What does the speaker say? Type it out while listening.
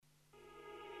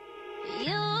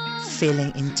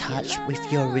Feeling in touch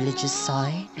with your religious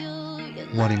side?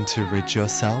 Wanting to rid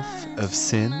yourself of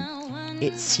sin?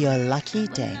 It's your lucky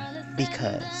day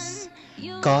because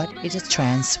God is a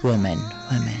trans woman.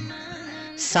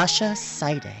 Sasha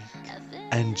Sidek.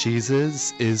 And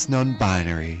Jesus is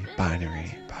non-binary,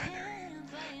 binary.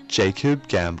 Jacob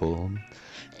Gamble.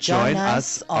 Join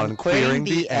us on Queering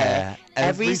the Air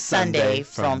every Sunday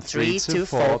from 3 to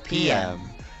 4 p.m.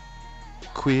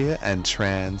 Queer and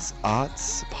trans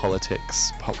arts,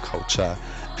 politics, pop culture,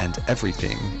 and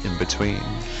everything in between.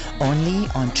 Only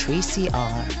on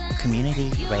 3CR Community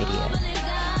Radio.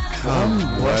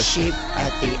 Come worship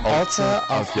at the altar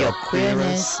of your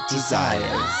queerness desires.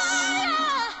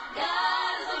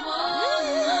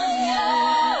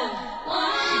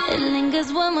 It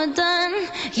lingers when we're done.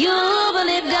 You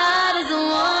believe God is a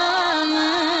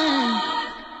woman.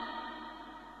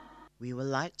 We would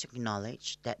like to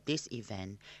acknowledge that this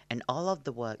event and all of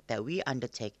the work that we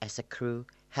undertake as a crew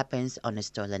happens on a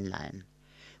stolen land.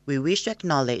 We wish to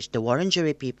acknowledge the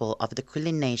Wurundjeri people of the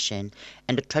Kulin Nation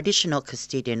and the traditional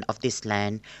custodian of this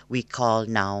land we call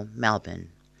now Melbourne.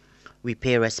 We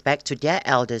pay respect to their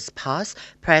elders past,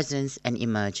 present, and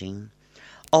emerging.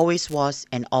 Always was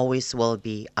and always will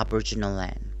be Aboriginal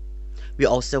land. We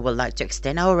also would like to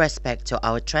extend our respect to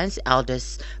our trans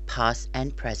elders past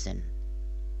and present.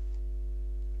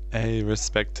 A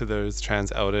respect to those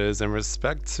trans elders and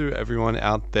respect to everyone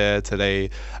out there today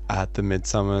at the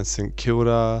Midsumma St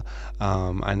Kilda.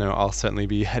 I know I'll certainly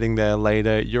be heading there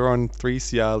later. You're on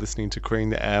 3CR listening to Queering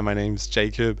the Air. My name's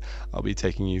Jacob. I'll be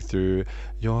taking you through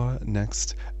your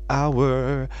next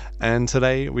hour. And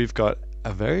today we've got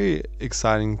a very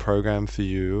exciting program for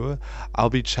you. I'll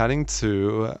be chatting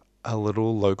to a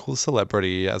little local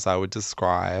celebrity, as I would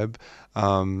describe.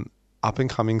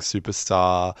 Up-and-coming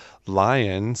superstar,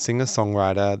 Lion,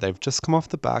 singer-songwriter. They've just come off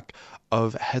the back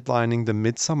of headlining the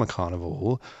Midsumma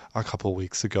Carnival a couple of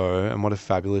weeks ago, and what a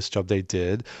fabulous job they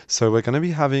did. So we're going to be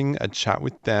having a chat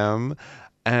with them,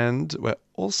 and we're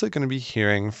also going to be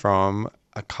hearing from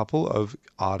a couple of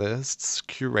artists,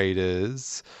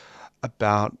 curators,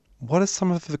 about what are some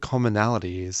of the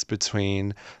commonalities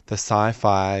between the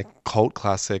sci-fi cult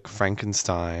classic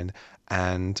Frankenstein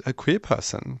and a queer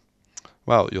person.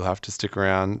 Well, you'll have to stick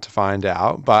around to find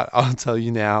out, but I'll tell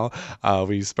you now,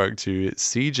 we spoke to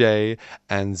CJ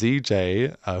and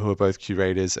ZJ, who are both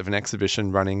curators of an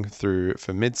exhibition running through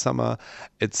for Midsumma.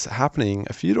 It's happening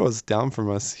a few doors down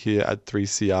from us here at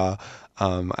 3CR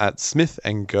at Smith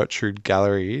and Gertrude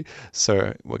Gallery.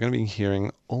 So we're going to be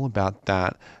hearing all about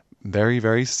that very,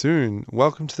 very soon.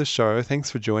 Welcome to the show.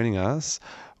 Thanks for joining us.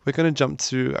 We're going to jump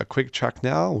to a quick track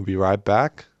now. We'll be right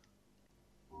back.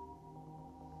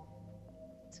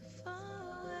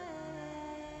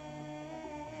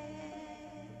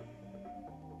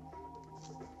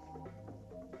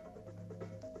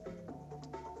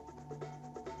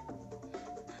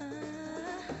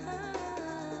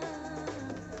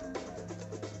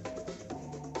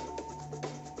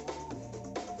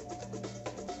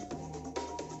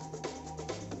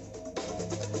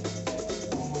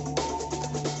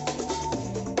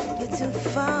 Too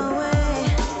far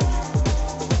away.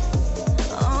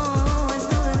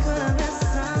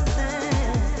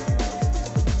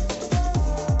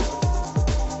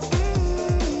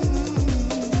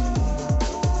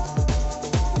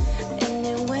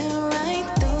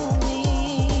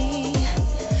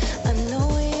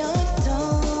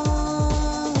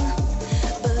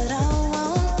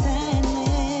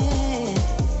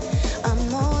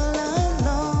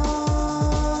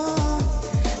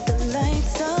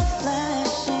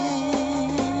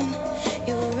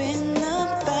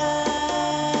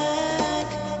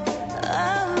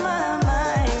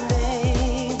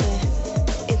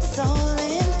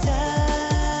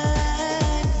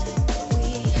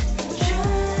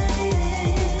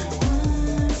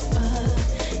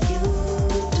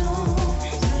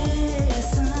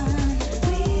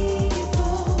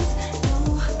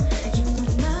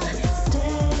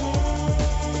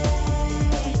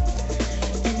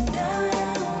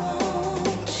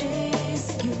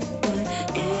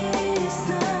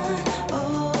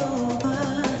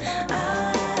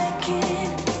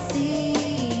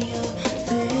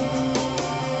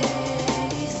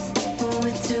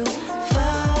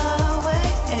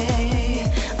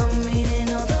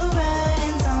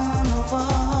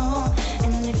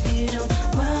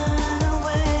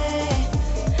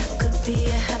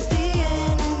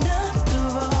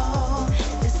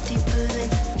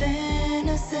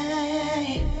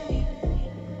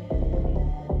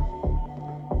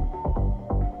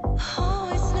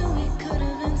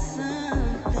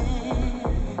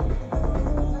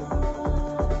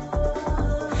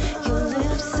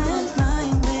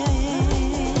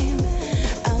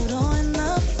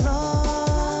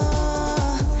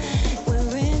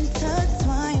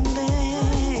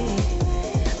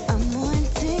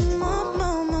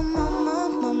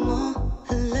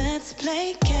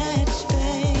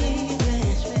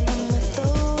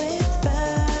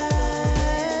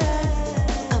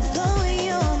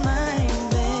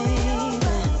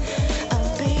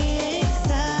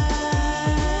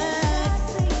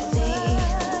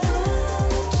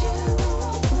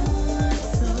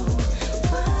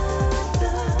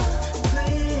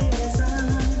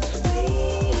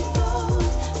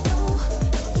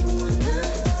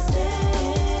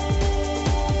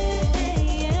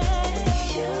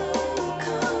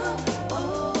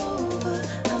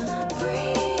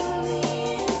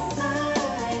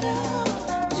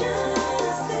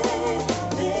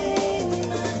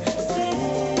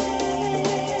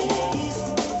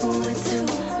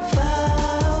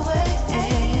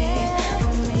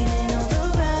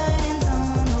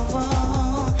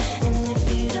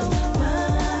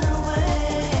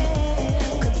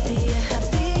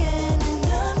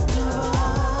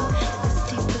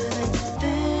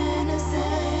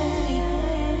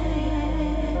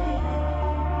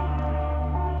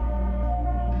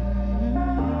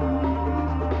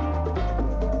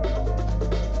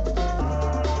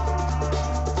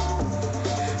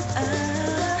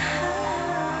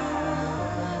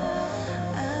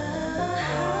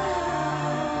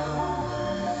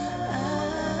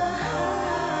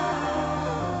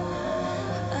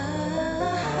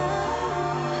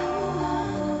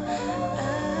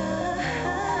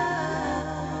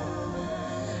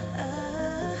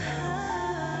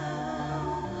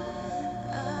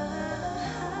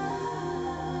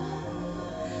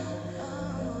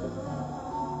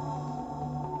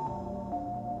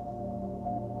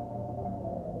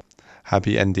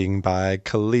 Happy Ending by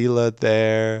Kalila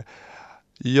there.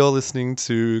 You're listening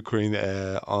to Green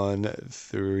Air on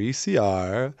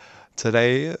 3CR.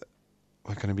 Today,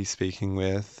 we're going to be speaking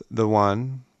with the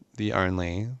one, the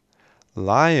only,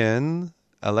 Lion,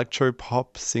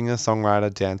 electro-pop singer,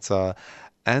 songwriter, dancer,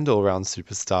 and all-round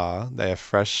superstar. They are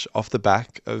fresh off the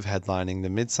back of headlining the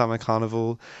Midsumma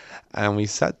Carnival, and we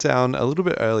sat down a little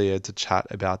bit earlier to chat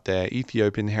about their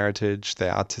Ethiopian heritage,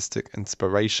 their artistic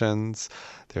inspirations,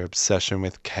 their obsession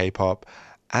with K-pop,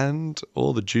 and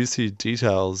all the juicy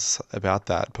details about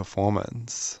that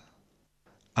performance.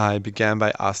 I began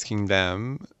by asking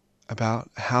them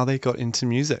about how they got into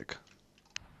music.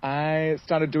 I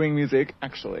started doing music,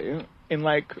 actually, in,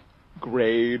 like,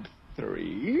 grade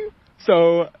 3.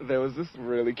 So there was this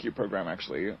really cute program,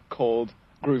 actually, called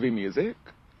Groovy Music.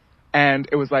 And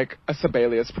it was, like, a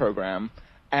Sibelius program.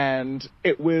 And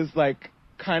it was, like,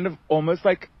 kind of almost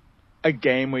like a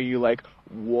game where you, like,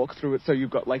 walk through it. So you've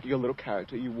got, like, your little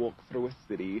character. You walk through a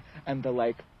city. And the,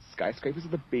 like, skyscrapers are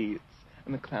the beats.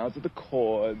 And the clouds are the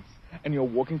chords. And you're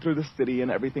walking through the city and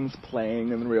everything's playing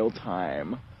in real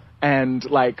time. And,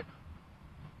 like,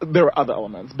 there were other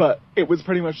elements, but it was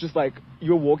pretty much just, like,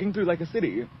 you're walking through, like, a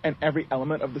city, and every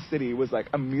element of the city was, like,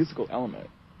 a musical element.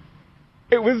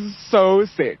 It was so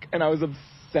sick, and I was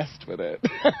obsessed with it.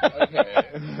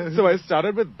 Okay. So I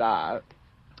started with that,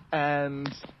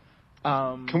 and,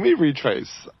 Can we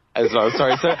retrace as well?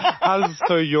 Sorry,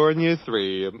 so you're in year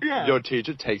 3, yeah. Your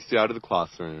teacher takes you out of the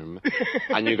classroom,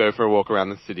 and you go for a walk around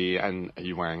the city, and are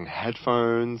you wearing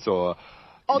headphones, or,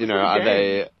 you know, are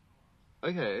they...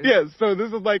 Okay. Yeah, so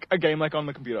this is like a game like on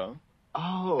the computer.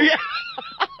 Oh. Yeah.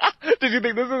 Did you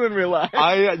think this was in real life?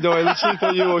 I literally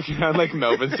thought you were walking around like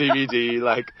Melbourne CBD,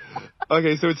 like,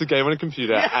 okay, so it's a game on a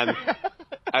computer, and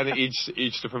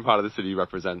each different part of the city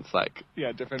represents like...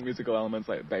 Yeah, different musical elements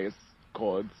like bass,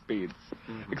 chords, beats,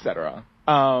 etc.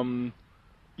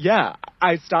 Yeah,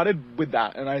 I started with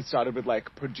that, and I started with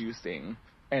like producing,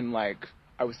 and like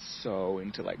I was so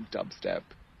into like dubstep,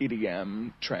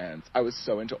 EDM, trance. I was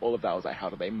so into all of that. I was like,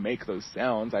 how do they make those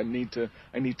sounds? I need to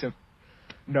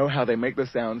know how they make the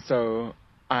sounds. So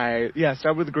I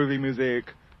started with groovy music,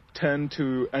 turned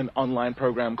to an online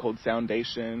program called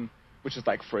Soundation, which is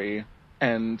like free,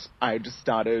 and I just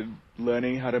started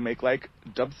learning how to make like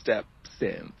dubstep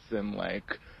synths, and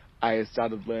like I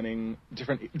started learning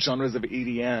different genres of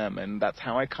EDM, and that's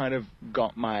how I kind of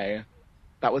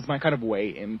that was my kind of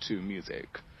way into music.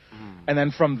 And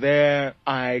then from there,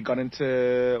 I got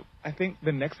into, I think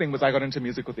the next thing was I got into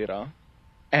musical theatre.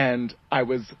 And I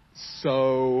was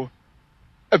so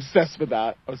obsessed with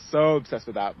that.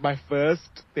 My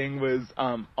first thing was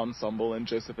ensemble in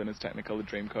Joseph and His Technicolor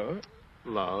Dreamcoat.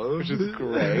 Love. Which is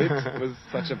great. It was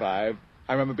such a vibe.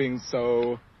 I remember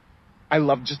I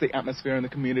loved just the atmosphere and the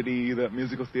community that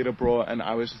musical theatre brought. And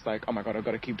I was just like, oh my God, I've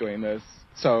got to keep doing this.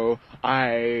 So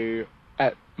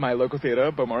at my local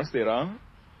theatre, Beaumaris Theatre,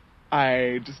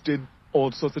 I just did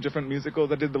all sorts of different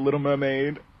musicals. I did The Little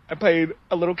Mermaid. I played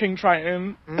a little King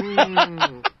Triton,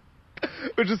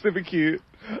 which is super cute.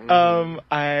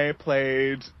 I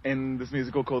played in this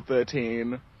musical called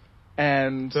 13.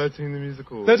 And 13 the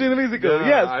Musical. 13 the Musical,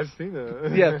 yes. I've seen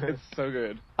it. Yes, it's so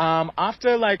good.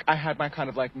 After, like, I had my kind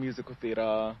of, like, musical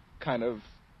theatre kind of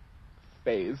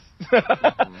phase,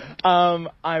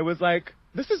 I was like,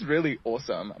 this is really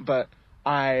awesome, but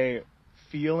I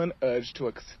feel an urge to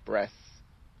express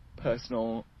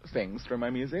personal things through my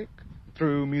music,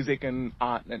 through music and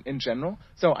art in general.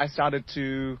 So I started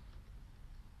to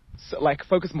like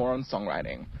focus more on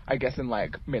songwriting, I guess, in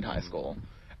like mid-high school.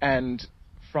 And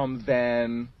from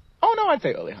then, I'd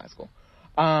say early high school.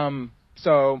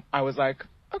 So I was like,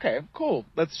 okay, cool.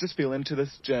 Let's just feel into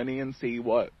this journey and see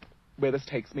where this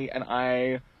takes me. And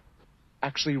I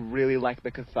actually really like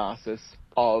the catharsis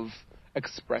of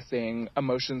expressing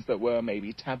emotions that were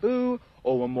maybe taboo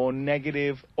or were more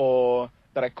negative or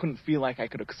that I couldn't feel like I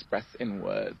could express in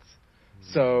words.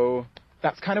 So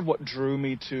that's kind of what drew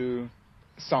me to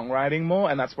songwriting more,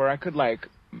 and that's where I could like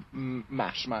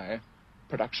mash my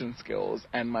production skills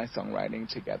and my songwriting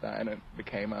together, and it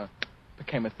became a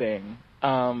thing.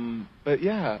 But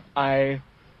yeah,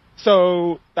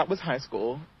 so that was high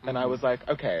school, and I was like,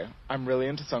 okay, I'm really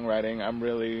into songwriting, I'm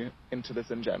really into this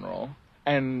in general.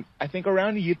 And I think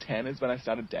around year 10 is when I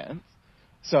started dance.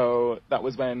 So that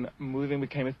was when moving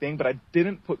became a thing, but I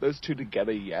didn't put those two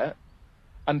together yet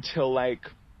until like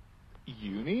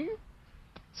uni.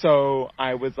 So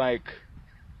I was like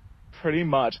pretty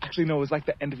much, actually no, it was like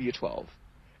the end of year 12.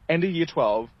 End of year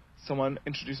 12, someone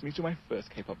introduced me to my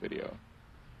first K-pop video.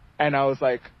 And I was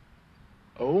like,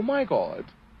 oh my God,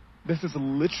 this is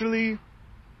literally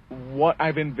what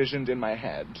I've envisioned in my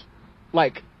head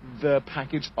like the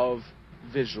package of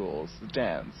visuals,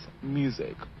 dance,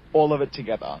 music, all of it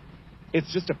together.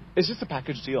 It's just a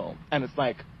package deal, and it's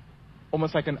like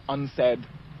almost like an unsaid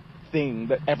thing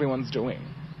that everyone's doing.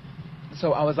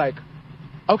 So I was like,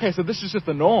 okay, so this is just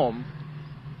the norm.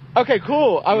 Okay,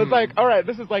 cool. I was like, all right,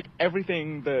 this is like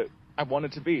everything that I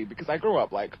wanted to be, because I grew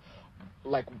up like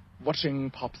watching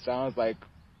pop stars like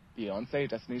Beyonce,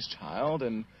 Destiny's Child,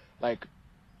 and like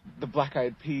the Black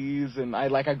Eyed Peas, and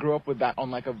I grew up with that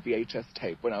on like a VHS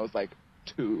tape when I was like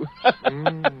 2.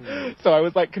 So I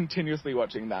was like continuously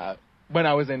watching that when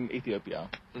I was in Ethiopia.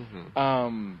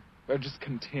 I would just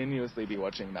continuously be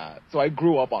watching that. So I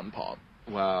grew up on pop.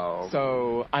 Wow.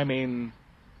 So I mean,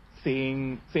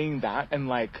 seeing that, and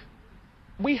like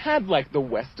we had like the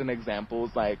Western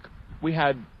examples, like we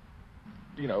had,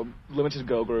 you know, limited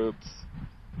girl groups,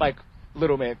 like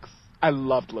Little Mix. I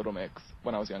loved Little Mix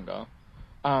when I was younger.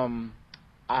 We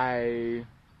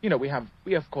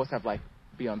of course have like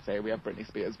Beyonce, we have Britney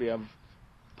Spears, we have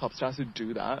pop stars who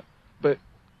do that, but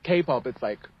K-pop, it's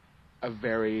like a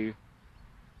very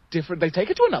different, they take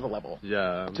it to another level.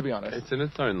 Yeah. To be honest. It's in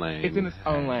its own lane. It's in its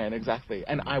own lane, exactly.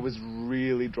 And I was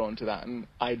really drawn to that, and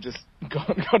I just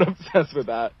got obsessed with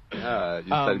that. Yeah, you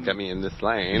said, get me in this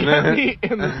lane. Get me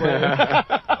in this lane.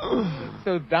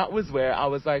 So that was where I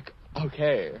was like,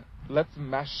 okay, let's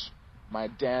mash my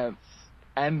dance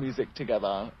and music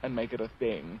together and make it a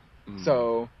thing.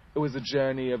 So it was a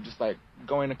journey of just like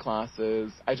going to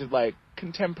classes. I did like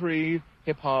contemporary,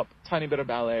 hip-hop, tiny bit of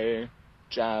ballet,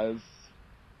 jazz.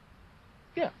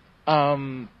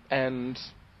 And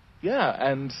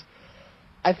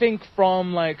I think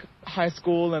from like high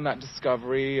school and that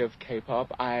discovery of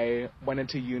K-pop, I went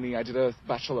into uni. I did a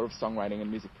Bachelor of Songwriting and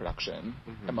Music Production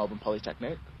at Melbourne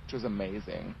Polytechnic, which was amazing.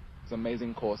 It was an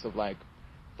amazing course of like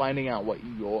finding out what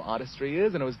your artistry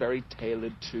is, and it was very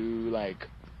tailored to like,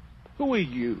 who are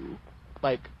you?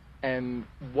 Like, and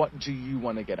what do you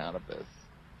want to get out of this?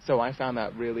 So I found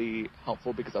that really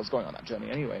helpful because I was going on that journey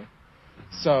anyway.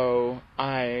 So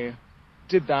I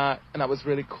did that, and that was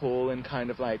really cool, and kind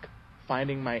of like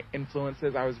finding my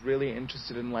influences. I was really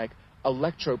interested in like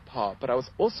electro pop, but I was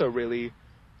also really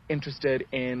interested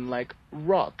in like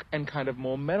rock and kind of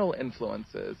more metal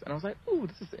influences. And I was like, ooh,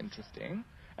 this is interesting.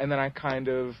 And then I kind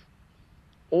of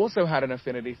also had an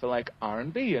affinity for like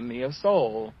R&B and neo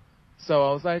soul. So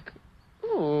I was like,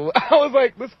 ooh, I was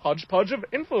like, this hodgepodge of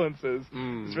influences.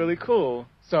 It's really cool.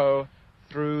 So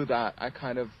through that, I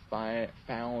kind of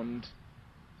found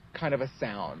kind of a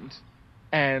sound.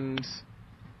 And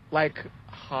like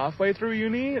halfway through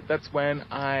uni, that's when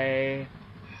I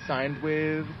signed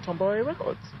with Tomboy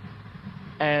Records.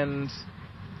 And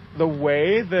the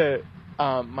way that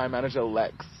my manager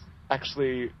Lex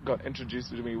actually got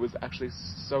introduced to me was actually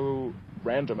so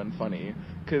random and funny,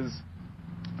 because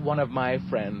one of my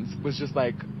friends was just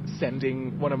like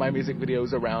sending one of my music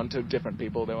videos around to different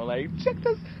people. They were like, check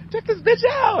this bitch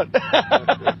out.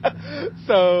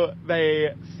 So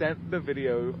they sent the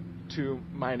video to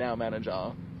my now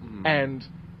manager, and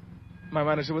my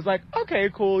manager was like, okay,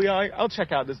 cool, yeah, I'll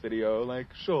check out this video. Like,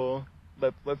 sure,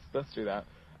 let's do that.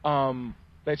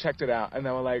 They checked it out, and they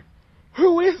were like,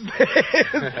 who is this?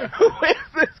 Who is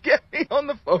this? Get me on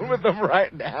the phone with them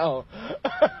right now.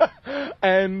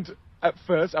 And at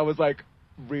first I was like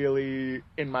really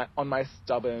on my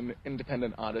stubborn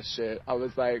independent artist shit. I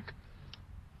was like,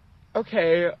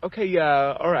 okay,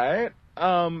 yeah, all right.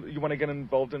 You want to get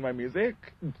involved in my music?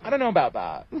 I don't know about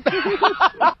that.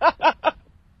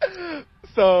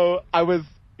 So I was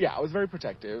very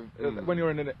protective. When you're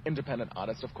an independent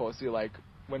artist, of course, you're like,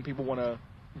 when people want to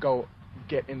go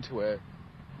get into it,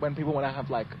 when people want to have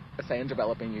like a say in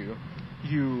developing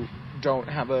you don't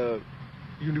have it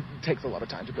takes a lot of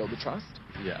time to build the trust.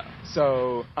 Yeah.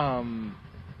 So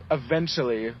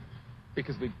eventually,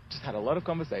 because we just had a lot of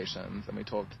conversations and we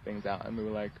talked things out, and we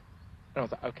were like, and I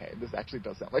was like, okay, this actually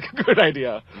does sound like a good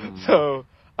idea. So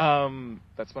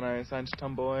that's when I signed to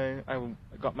Tomboy. I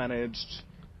got managed,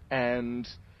 and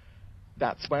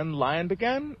that's when Lion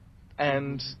began,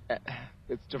 and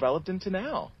it's developed into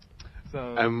now.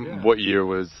 So, and what year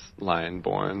was Lion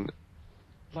born?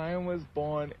 Lion was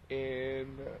born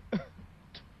in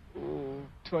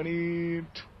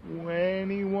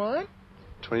 2021.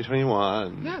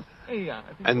 2021. Yes. Yeah.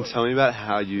 And tell me about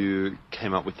how you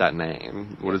came up with that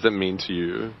name. What does it mean to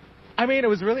you? I mean, it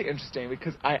was really interesting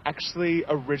because I actually,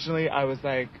 originally, I was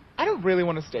like, I don't really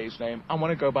want a stage name. I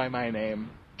want to go by my name,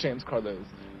 James Carlos.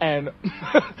 And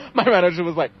my manager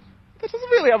was like, that doesn't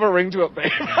really have a ring to it, babe.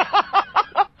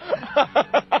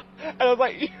 And I was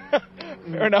like,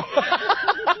 fair enough.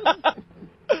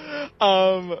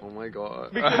 Oh my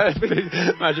god.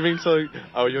 Imagine being so,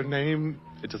 oh, your name,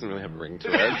 it doesn't really have a ring to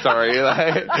it. Sorry.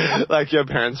 Like your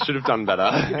parents should have done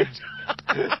better.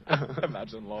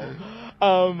 Imagine,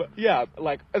 lol. Yeah,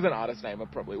 like as an artist name,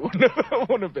 it probably wouldn't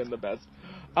have been the best.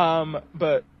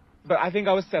 But I think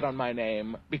I was set on my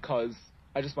name because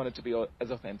I just wanted to be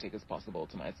as authentic as possible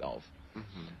to myself.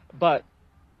 Mm-hmm. But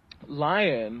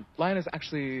lion is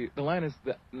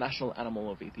the national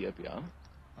animal of Ethiopia,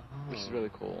 which is really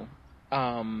cool.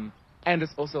 And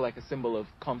it's also like a symbol of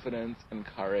confidence and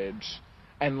courage.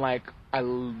 And like, I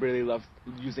really love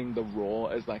using the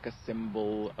roar as like a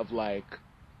symbol of like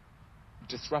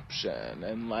disruption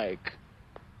and like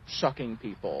shocking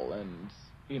people and,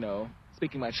 you know,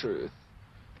 speaking my truth,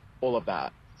 all of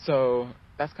that. So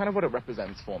that's kind of what it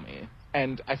represents for me.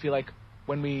 And I feel like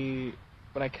when we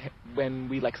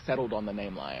like settled on the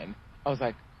name Lion, I was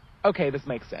like, okay, this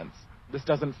makes sense. This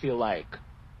doesn't feel like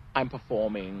I'm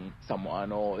performing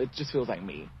someone, or it just feels like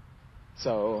me.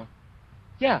 So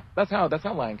yeah, that's how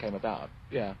Lion came about.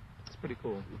 Yeah, it's pretty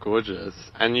cool. Gorgeous.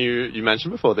 And you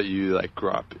mentioned before that you like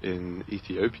grew up in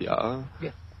Ethiopia.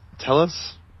 Yes. Tell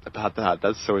us about that.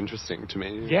 That's so interesting to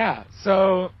me. Yeah.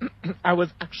 So I was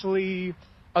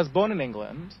born in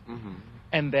England, mm-hmm.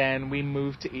 and then we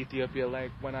moved to Ethiopia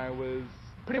like when I was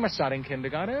pretty much starting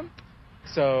kindergarten.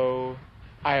 So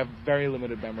I have very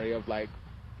limited memory of like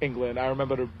England. I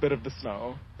remember a bit of the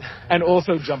snow, and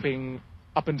also jumping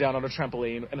up and down on a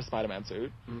trampoline in a Spider-Man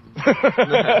suit.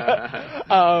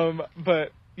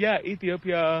 But yeah,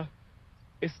 Ethiopia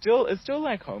is still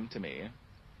like home to me.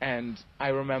 And I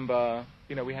remember,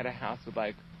 you know, we had a house with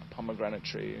like a pomegranate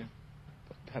tree.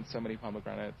 It had so many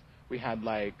pomegranates. We had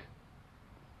like,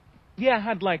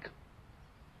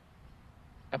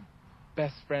 a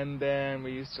best friend there, and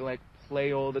we used to like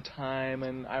play all the time.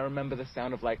 And I remember the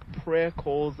sound of like prayer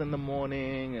calls in the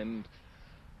morning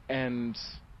and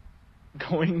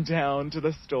going down to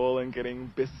the stall and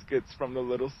getting biscuits from the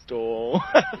little stall.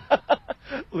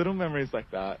 Little memories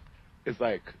like that is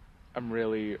like I'm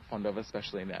really fond of,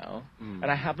 especially now. And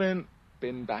I haven't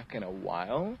been back in a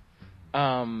while,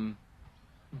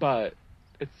 but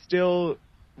it's still,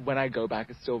 when I go back,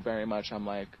 it's still very much I'm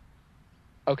like,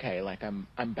 okay, like I'm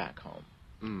back home,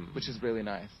 which is really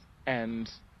nice. And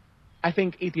I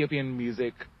think Ethiopian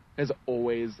music has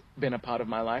always been a part of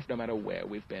my life, no matter where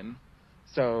we've been.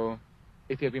 So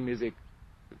Ethiopian music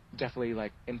definitely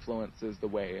like influences the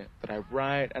way that I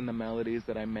write and the melodies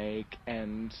that I make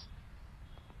and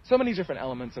so many different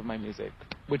elements of my music,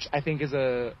 which I think is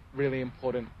a really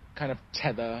important kind of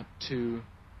tether to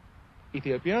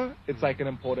Ethiopia. It's like an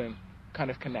important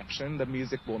kind of connection. The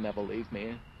music will never leave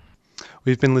me.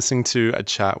 We've been listening to a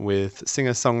chat with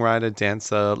singer-songwriter,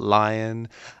 dancer, Lion.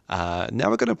 Now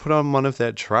we're going to put on one of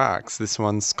their tracks. This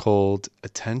one's called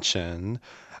Attention.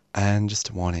 And just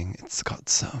a warning, it's got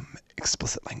some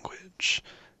explicit language.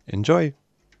 Enjoy.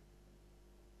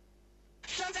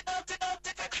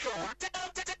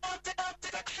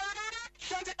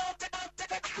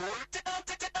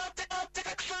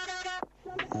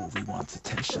 All we want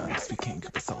attention, cause we can't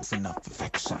give ourselves enough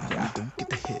affection. We don't get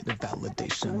the hit of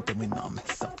validation, then we numb,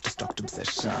 self-destruct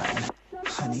obsession.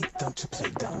 Honey, don't you play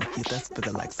dumb. Yeah, that's for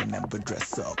the likes and never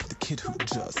dress up. The kid who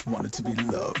just wanted to be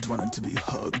loved, wanted to be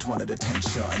hugged, wanted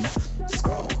attention.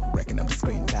 Scroll, reckon up the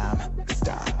screen time.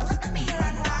 Stop, look at me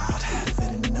run wild.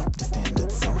 Setting up the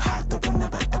standard so high that we'll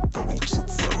never ever reach it.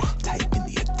 So type in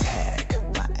the attack.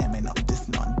 I am not this,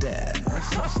 not dead. We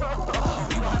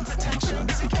want attention,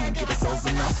 so we can't give ourselves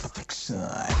enough affection.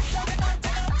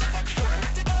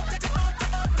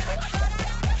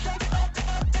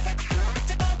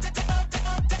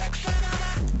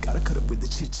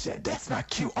 Chit-chat, that's my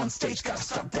cue on stage, gotta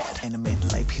stop that. Animate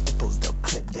like people, they'll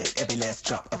clip that. Every last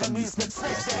drop of amusement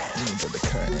spreads that. Leans on the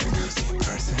curtain, losing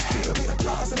person. Feel the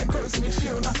applause and it grows and you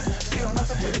feel nothing.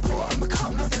 Hey boy, I'm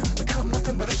become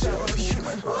nothing but a shell of a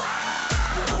human.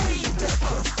 Read the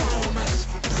performance,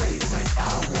 praise it,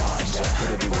 I watch it. Let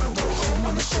everyone go home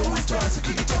when the show is done, so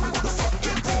can you tell me what the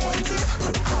fucking point is?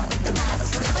 Put on the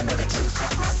mask, and never take the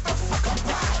fuck on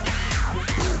right.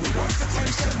 We want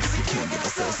attention, we can't give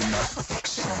ourselves enough affection.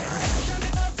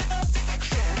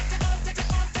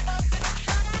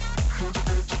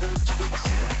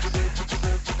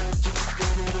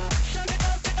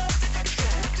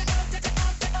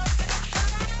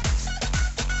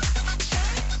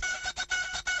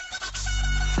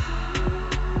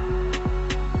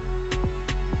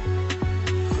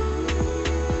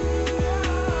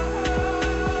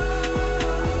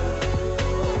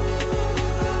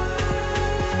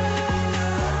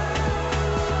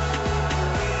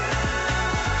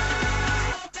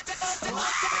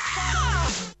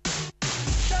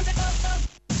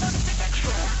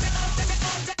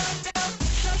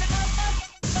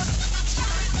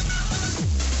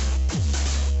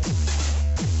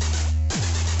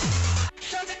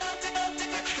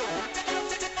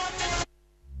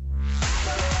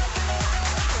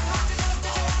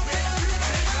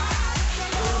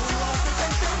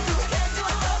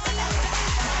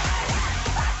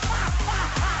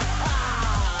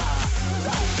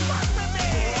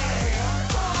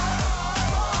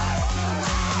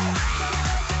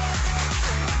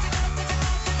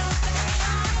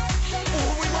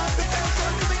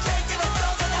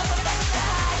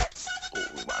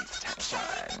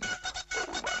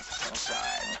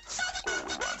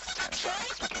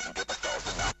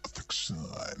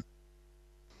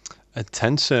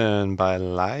 Attention by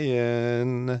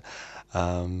Lion.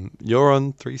 You're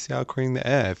on 3CR Queen the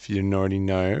Air. If you didn't already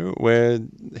know, we're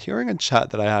hearing a chat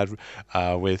that I had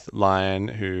with Lion,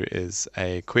 who is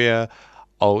a queer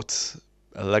alt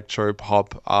electro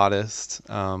pop artist.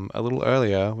 A little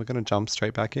earlier, we're going to jump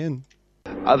straight back in.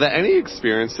 Are there any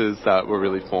experiences that were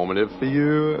really formative for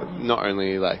you, not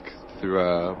only like through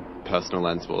a personal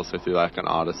lens, but also through like an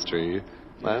artistry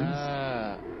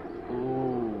lens? Ooh.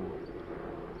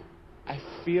 I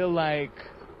feel like...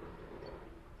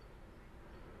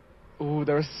 Ooh,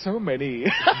 there are so many.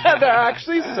 There are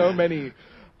actually so many.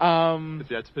 If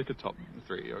you had to pick a top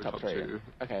 3 or top 2.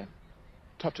 Okay.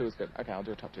 Top 2 is good. Okay, I'll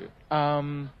do a top 2.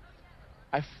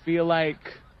 I feel like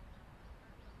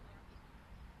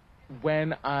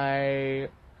when I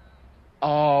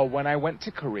went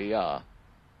to Korea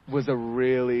was a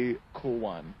really cool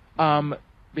one.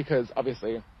 Because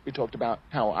obviously we talked about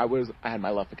how I had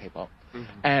my love for K-pop.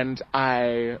 Mm-hmm. And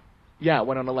I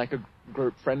went on a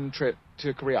group friend trip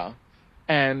to Korea.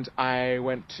 And I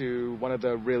went to one of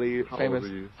the really famous... Old were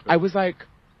you?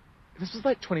 This was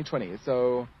 2020,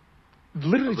 so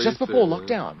literally just before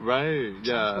lockdown. Right,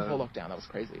 yeah. Just before lockdown, that was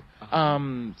crazy.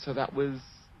 So that was,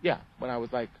 when I was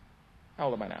how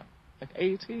old am I now?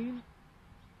 18?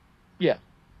 Yeah,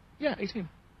 18.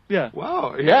 Yeah.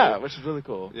 Wow. Yeah, which is really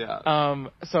cool. Yeah.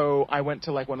 So I went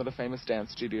to one of the famous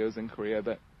dance studios in Korea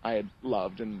that I had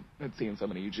loved and had seen so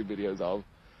many YouTube videos of.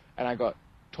 And I got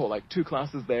taught 2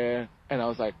 classes there, and I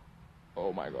was like,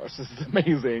 oh my gosh, this is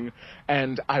amazing.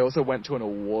 And I also went to an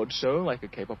award show, a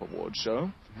K-pop award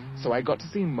show. So I got to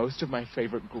see most of my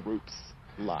favorite groups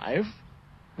live,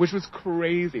 which was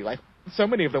crazy. So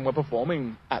many of them were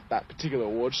performing at that particular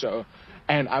award show,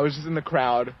 and I was just in the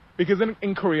crowd, because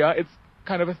in Korea, it's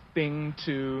kind of a thing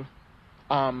to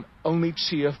only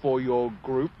cheer for your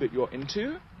group that you're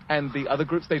into, and the other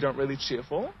groups they don't really cheer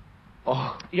for.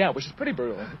 Oh. Yeah, which is pretty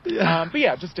brutal. Yeah. But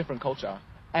yeah, just different culture.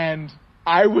 And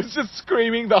I was just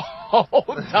screaming the whole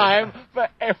time for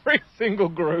every single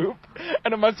group.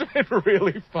 And it must have been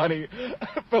really funny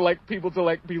for people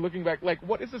to be looking back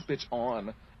what is this bitch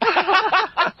on?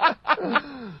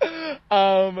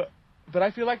 But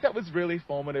I feel that was really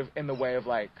formative in the way of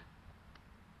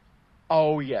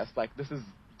oh yes, this is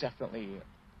definitely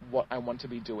what I want to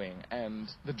be doing and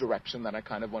the direction that I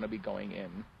kind of want to be going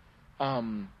in.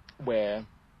 Where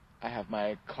I have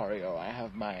my choreo, I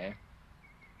have my...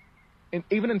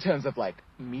 even in terms of,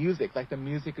 music, the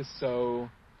music is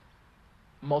so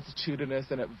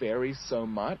multitudinous and it varies so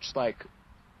much.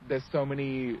 There's so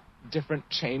many different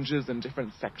changes and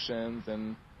different sections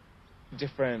and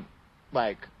different,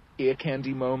 ear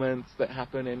candy moments that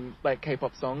happen in,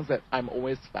 K-pop songs that I'm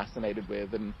always fascinated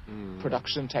with, and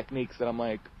production techniques that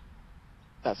I'm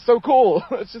that's so cool.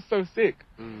 It's just so sick.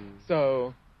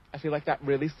 So... I feel that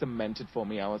really cemented for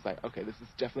me. I was okay, this is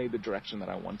definitely the direction that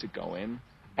I want to go in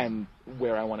and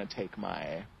where I want to take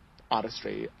my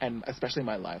artistry and especially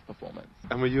my live performance.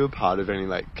 And were you a part of any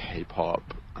K-pop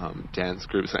dance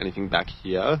groups or anything back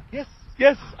here? Yes,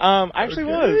 I actually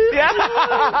was. Yeah.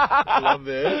 Love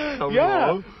it. Tell me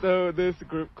more. So this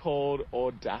group called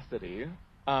Audacity,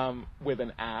 with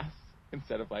an ass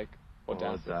instead of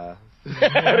Audacity.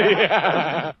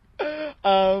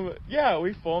 Yeah.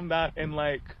 We formed that in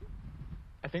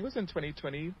I think it was in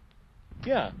 2020.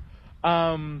 Yeah.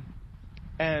 And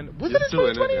was it in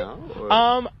 2020? In it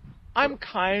now, I'm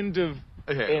kind of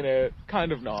in it,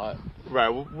 kind of not. Right,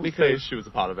 we'll say she was a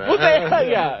part of it.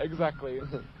 Yeah, exactly.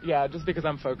 Yeah, just because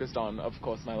I'm focused on, of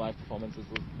course, my live performances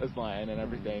as Lion and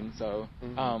everything, so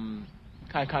kind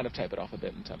of tape it off a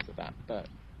bit in terms of that. But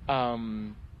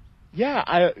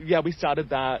we started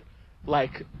that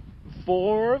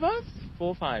 4 of us,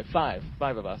 4, 5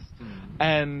 of us,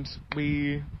 and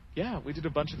we did a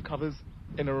bunch of covers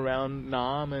in and around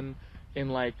Nam and in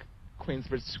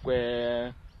Queensbridge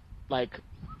Square,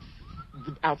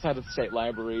 outside of the State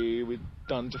Library. We'd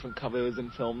done different covers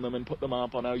and filmed them and put them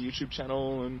up on our YouTube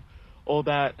channel and all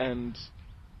that, and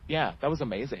that was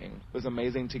amazing. It was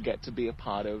amazing to get to be a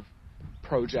part of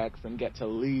projects and get to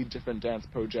lead different dance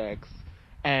projects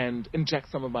and inject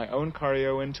some of my own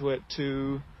choreo into it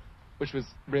too, which was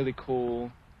really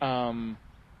cool.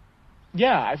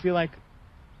 I feel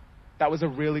that was a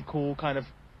really cool kind of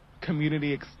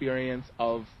community experience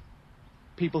of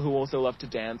people who also love to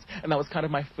dance. And that was kind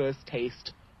of my first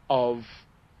taste of...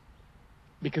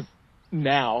 Because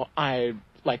now I,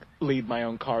 lead my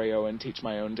own choreo and teach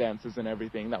my own dances and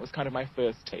everything. That was kind of my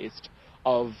first taste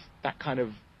of that kind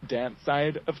of dance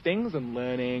side of things and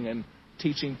learning and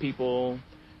teaching people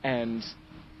and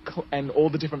all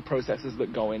the different processes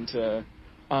that go into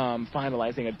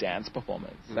finalizing a dance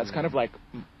performance. That's kind of like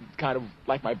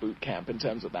my boot camp in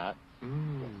terms of that,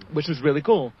 which was really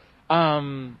cool.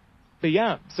 But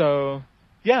yeah, so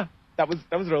yeah, that was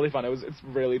really fun. It's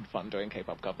really fun doing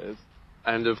K-pop covers.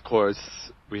 And of course,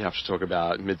 we have to talk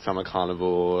about Midsumma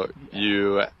Carnival. Yeah.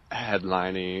 You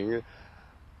headlining.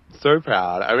 So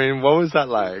proud. I mean, what was that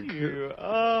like? Thank you.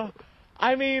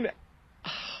 I mean,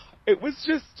 it was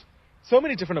just so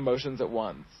many different emotions at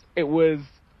once. It was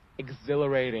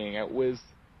exhilarating.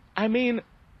 I mean,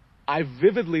 I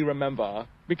vividly remember,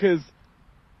 because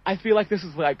I feel like this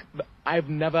is like, I've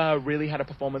never really had a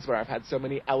performance where I've had so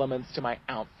many elements to my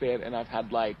outfit, and I've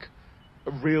had like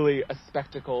really a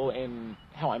spectacle in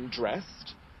how I'm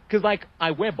dressed. Because like,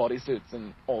 I wear bodysuits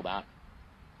and all that.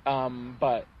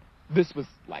 But this was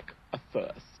like a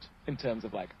first in terms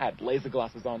of like, I had laser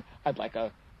glasses on, I had like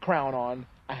a crown on,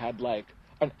 I had like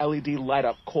an LED light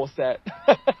up corset.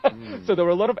 So there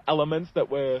were a lot of elements that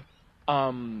were,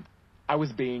 that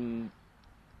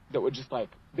were just like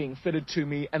being fitted to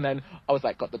me. And then I was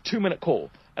like, got the 2-minute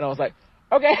call, and I was like,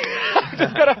 okay,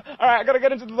 I gotta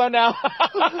get into the zone now.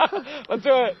 Let's do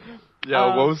it.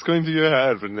 Yeah, what was going through your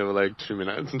head when there were like 2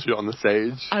 minutes until you're on the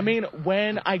stage? I mean,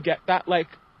 when I get that like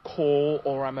call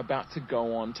or I'm about to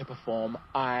go on to perform,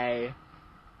 I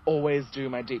always do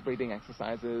my deep breathing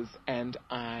exercises, and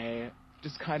I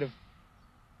just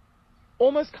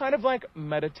almost kind of like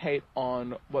meditate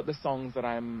on what the songs that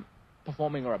I'm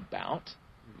performing are about,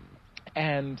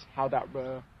 and how that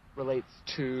relates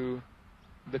to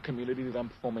the community that I'm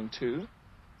performing to.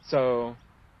 So,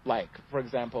 like, for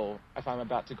example, if I'm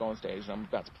about to go on stage and I'm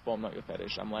about to perform Not Your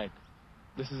Fetish, I'm like,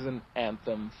 this is an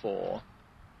anthem for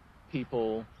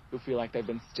people who feel like they've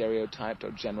been stereotyped or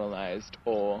generalized,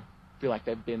 or feel like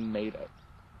they've been made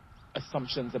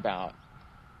assumptions about,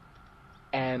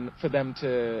 and for them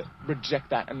to reject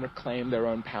that and reclaim their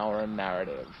own power and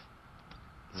narrative.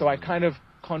 So I kind of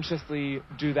consciously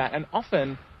do that, and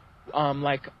often,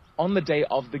 like, on the day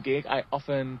of the gig, I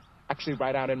often actually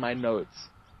write out in my notes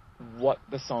what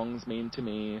the songs mean to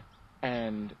me,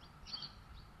 and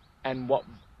what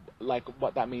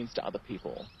that means to other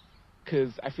people.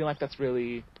 Because I feel like that's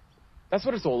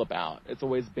what it's all about. It's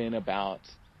always been about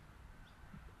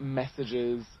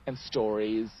messages and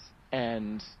stories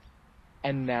and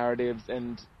narratives,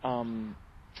 and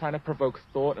trying to provoke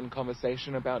thought and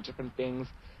conversation about different things.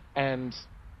 And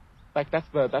like, that's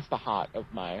the heart of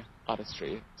my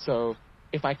artistry. So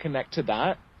if I connect to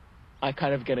that, I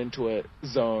kind of get into a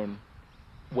zone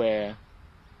where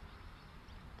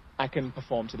I can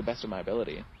perform to the best of my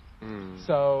ability.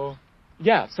 So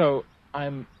yeah, so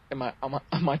I'm in my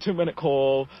 2-minute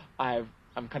call. I'm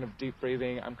kind of deep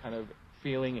breathing. I'm kind of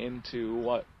feeling into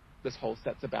what this whole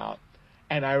set's about.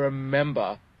 And I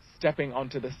remember stepping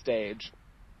onto the stage,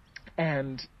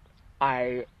 and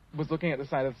I was looking at the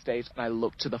side of the stage, and I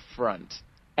looked to the front,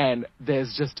 and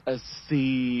there's just a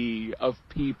sea of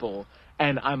people,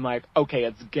 and I'm like, okay,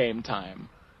 it's game time.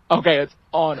 Okay, it's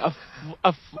on.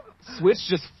 A switch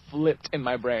just flipped in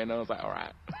my brain, and I was like, all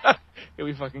right, here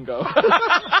we fucking go.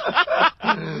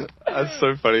 That's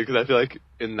so funny, because I feel like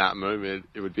in that moment,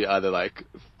 it would be either like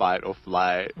fight or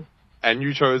flight. And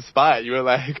you chose fight. You were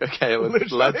like, okay,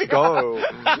 let's go.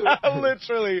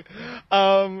 Literally.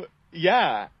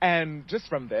 Yeah. And just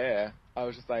from there, I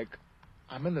was just like,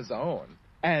 I'm in the zone.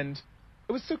 And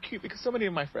it was so cute, because so many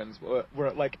of my friends were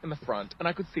like in the front, and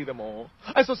I could see them all.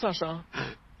 I saw Sasha.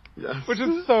 Yes. Which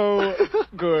is so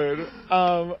good.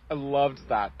 I loved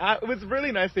that. It was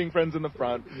really nice seeing friends in the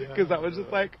front, because that was just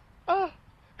like, because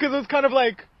it was kind of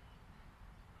like,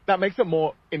 that makes it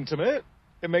more intimate.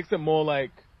 It makes it more like,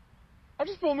 I'm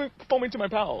just performing to my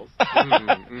pals,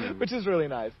 which is really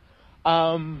nice.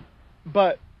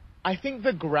 But I think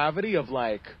the gravity of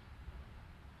like,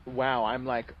 wow, I'm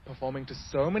like performing to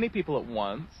so many people at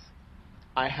once.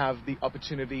 I have the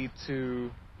opportunity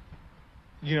to,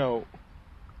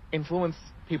 influence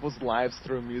people's lives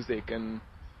through music, and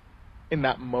in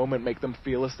that moment make them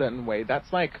feel a certain way.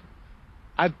 That's like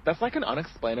an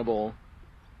unexplainable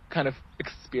kind of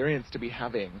experience to be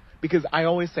having, because I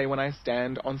always say when I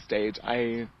stand on stage,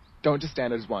 I don't just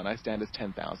stand as one, I stand as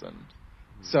 10,000.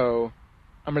 So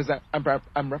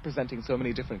I'm representing so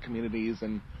many different communities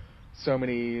and so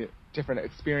many different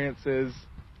experiences,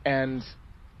 and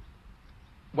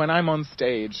when I'm on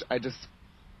stage, I just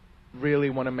really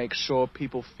want to make sure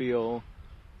people feel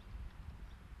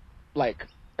like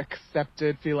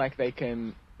accepted, feel like they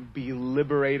can be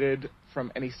liberated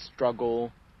from any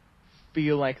struggle,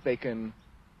 feel like they can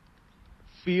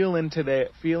feel into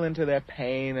their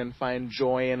pain and find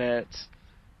joy in it,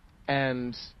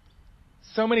 and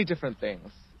so many different things.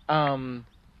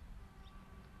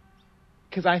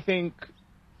 because I think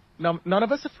none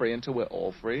of us are free until we're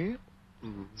all free.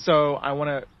 Mm. So I want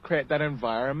to create that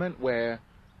environment where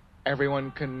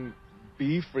everyone can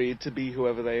be free to be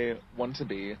whoever they want to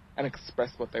be and express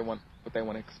what they want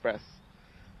to express.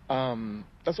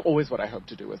 That's always what I hope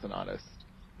to do as an artist.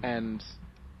 And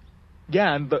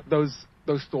yeah, and those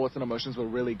thoughts and emotions were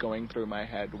really going through my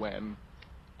head when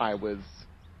I was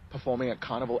performing at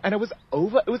Carnival, and it was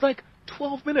like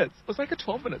 12 minutes. It was like a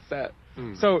 12-minute set.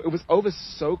 So it was over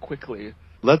so quickly.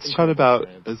 Let's chat about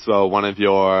as well one of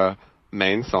your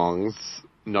main songs,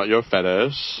 Not Your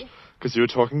Fetish, because you were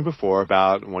talking before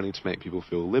about wanting to make people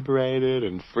feel liberated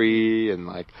and free, and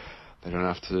like they don't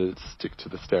have to stick to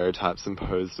the stereotypes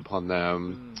imposed upon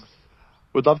them.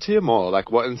 Would love to hear more. Like,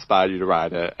 what inspired you to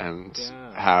write it, and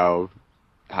how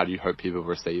do you hope people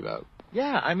receive it?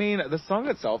 Yeah, I mean, the song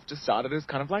itself just started as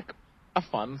kind of like a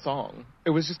fun song. It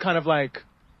was just kind of like,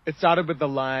 it started with the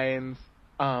lines,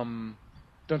 don't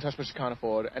touch what you can't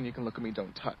afford, and you can look at me,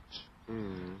 don't touch.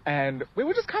 And we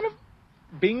were just kind of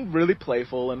being really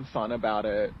playful and fun about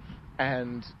it,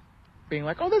 and being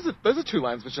like, oh, those are 2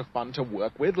 lines which are fun to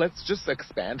work with. Let's just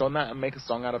expand on that and make a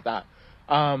song out of that.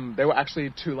 There were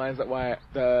actually 2 lines that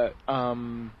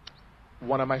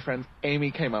one of my friends,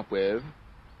 Amy, came up with,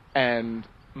 and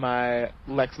my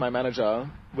manager,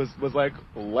 was like,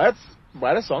 let's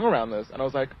write a song around this. And I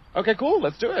was like, okay, cool,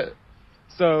 let's do it.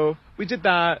 So we did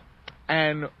that,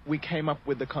 and we came up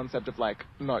with the concept of, like,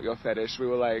 not your fetish. We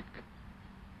were like,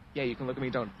 yeah, you can look at me,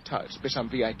 don't touch. Bitch, I'm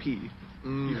VIP.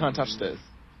 You can't touch this.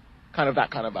 Kind of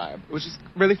that kind of vibe, which is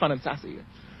really fun and sassy.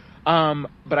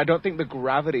 But I don't think the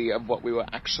gravity of what we were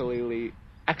actually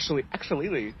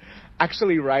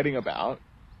writing about,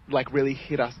 like, really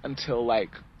hit us until, like,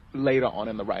 later on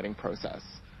in the writing process,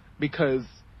 because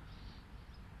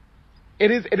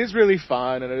it is really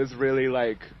fun, and it is really,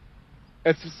 like,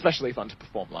 it's especially fun to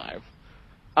perform live.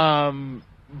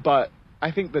 But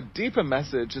I think the deeper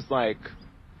message is, like,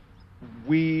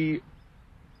 we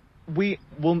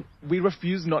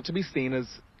refuse not to be seen as,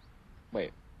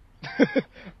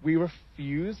 we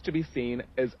refuse to be seen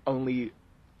as only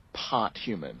part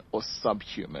human or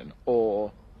subhuman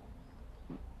or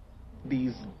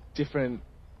these different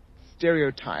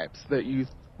stereotypes that you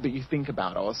think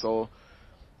about us, or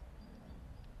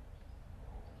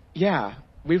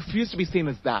we refuse to be seen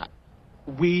as that.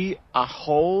 We are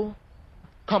whole,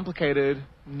 complicated,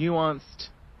 nuanced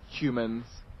humans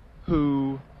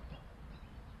who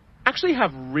actually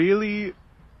have really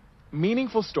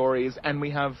meaningful stories, and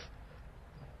we have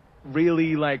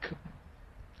really, like,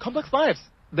 complex lives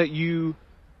that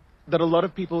a lot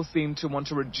of people seem to want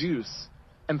to reduce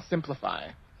and simplify.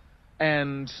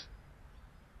 And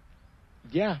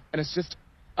it's just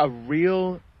a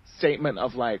real statement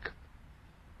of, like,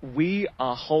 we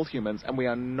are whole humans, and we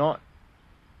are not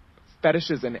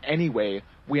fetishes in any way.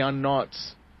 We are not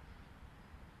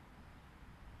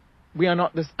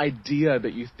this idea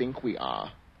that you think we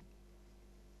are.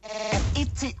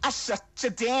 F.E.T. I shut you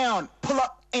down. Pull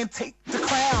up and take the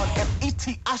crown.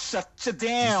 F.E.T. I shut you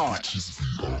down.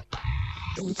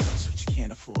 Don't touch what you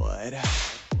can't afford.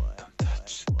 Don't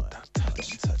touch what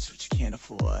you can't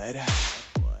afford.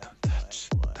 Don't touch.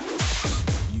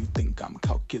 You think I'm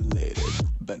calculated,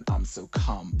 but I'm so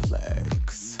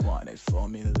complex. Want it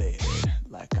formulated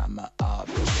like I'm an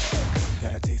object.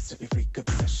 Got a taste of your freak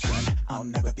obsession. I'll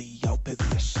never be your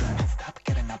possession. Stop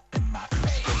getting up in my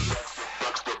face.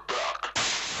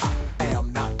 I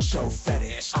am not your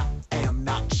fetish. I am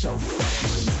not your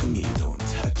fetish. Look at me, don't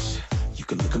touch. You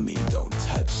can look at me, don't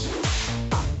touch.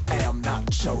 I am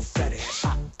not your fetish.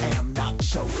 I am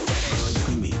not your fetish. Look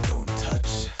at me, don't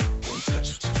touch. Don't touch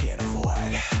what you can't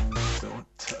afford. Don't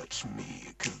touch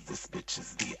me, cause this bitch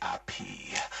is VIP.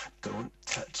 Don't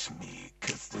touch me,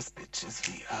 cause this bitch is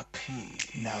VIP.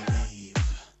 Now leave.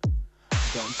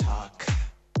 Don't talk.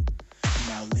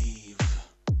 Now leave.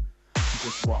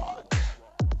 Just walk.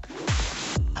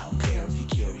 I don't care if you're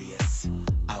curious.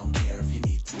 I don't care if you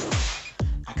need to know.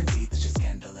 I can see that you're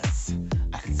scandalous.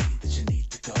 I can see that you need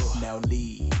to go. Now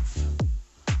leave.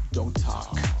 Don't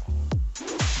talk.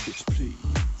 Bitch,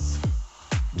 please.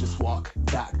 Just walk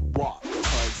that walk.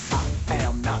 Cause I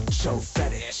am not your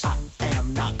fetish. I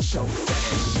am not your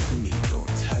fetish. Look at me, don't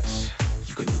touch.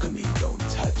 You can look at me, don't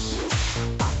touch.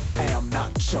 I am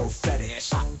not your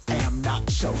fetish. I am not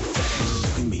your fetish.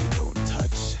 Look at me, don't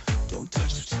touch. Don't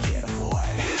touch what you can't afford.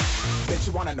 Bet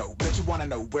you wanna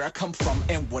know where I come from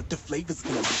and what the flavor's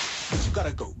gonna be. But you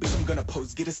gotta go, bitch, I'm gonna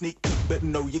pose, get a sneak peek, but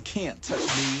no, you can't touch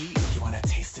me. You wanna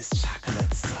taste this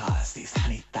chocolate sauce, these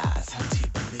honey thighs, hunty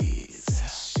please.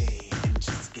 Shade and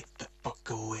just get the fuck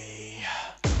away.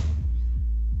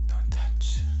 Don't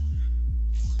touch,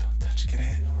 get it.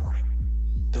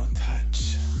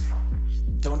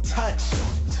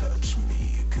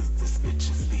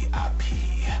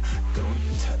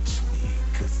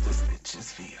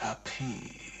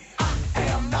 I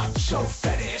am not your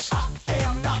fetish. I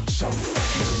am not your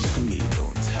fetish. You can look at me,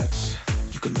 don't touch.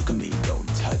 You can look at me, don't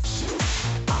touch.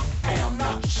 I am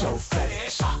not your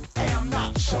fetish. I am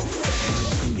not your fetish. You can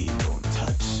look at me, don't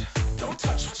touch. Don't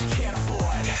touch what you can't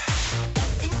afford.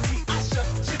 F.E.T. I shut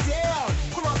you down.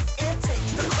 Pull up and take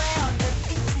the crown.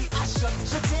 F.E.T. I shut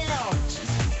you down.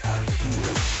 Just me out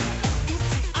here.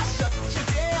 F.E.T. I shut you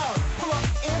down. Pull up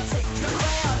and take the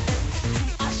crown.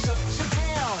 F.E.T. I shut you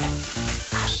down.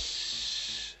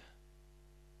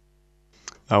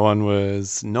 That one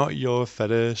was Not Your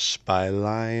Fetish by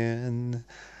Lion.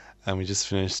 And we just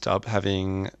finished up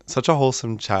having such a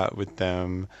wholesome chat with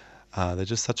them. They're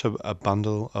just such a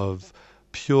bundle of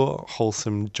pure,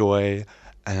 wholesome joy.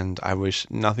 And I wish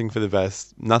nothing but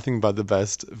the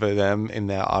best for them in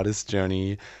their artist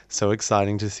journey. So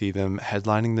exciting to see them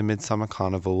headlining the Midsumma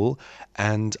Carnival.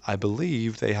 And I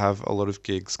believe they have a lot of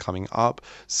gigs coming up.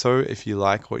 So if you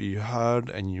like what you heard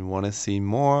and you want to see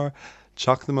more,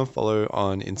 chuck them a follow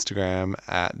on Instagram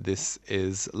at This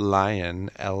Is Lion,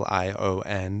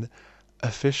 Lion,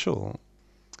 official.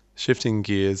 Shifting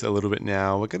gears a little bit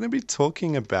now, we're going to be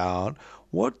talking about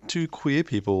what do queer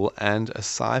people and a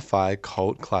sci-fi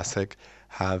cult classic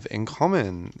have in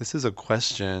common? This is a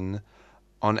question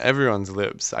on everyone's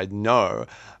lips, I know,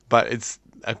 but it's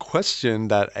a question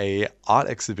that a art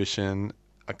exhibition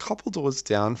a couple doors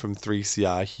down from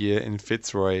 3CR here in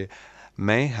Fitzroy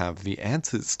may have the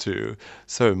answers to.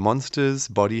 So monsters,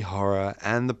 body horror,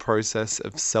 and the process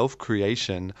of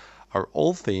self-creation are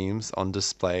all themes on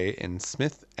display in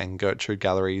Smith and Gertrude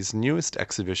Gallery's newest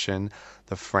exhibition,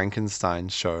 The Frankenstein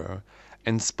Show.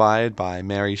 Inspired by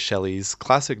Mary Shelley's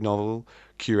classic novel,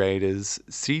 curators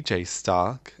C.J.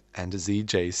 Stark and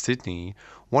Z.J. Sidney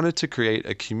wanted to create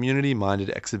a community-minded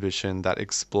exhibition that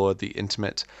explored the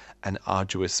intimate and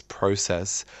arduous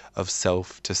process of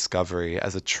self-discovery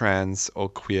as a trans or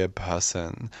queer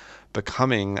person,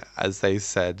 becoming, as they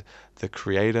said, the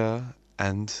creator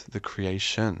and the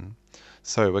creation.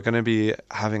 So we're going to be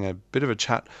having a bit of a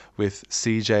chat with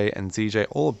CJ and ZJ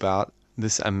all about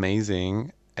this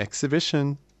amazing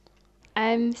exhibition.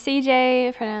 I'm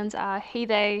CJ, pronouns are he,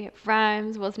 they,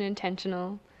 rhymes, wasn't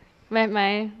intentional.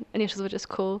 My initials were just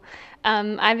cool.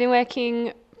 I've been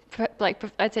working,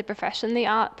 I'd say professionally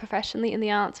in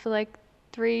the arts for like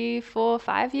 3, 4,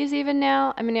 5 years even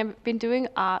now. I mean, I've been doing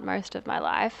art most of my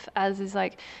life, as is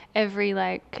like every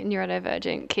like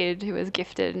neurodivergent kid who is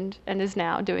gifted and is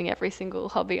now doing every single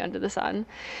hobby under the sun.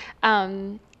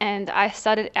 And I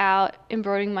started out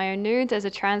embroidering my own nudes as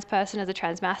a trans person, as a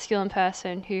trans masculine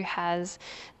person who has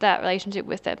that relationship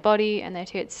with their body and their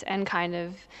tits, and kind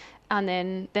of and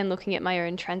then looking at my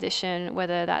own transition,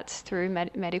 whether that's through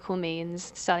medical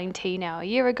means, starting tea now a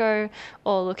year ago,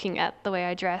 or looking at the way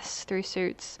I dress through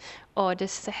suits, or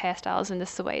just the hairstyles and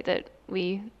just the way that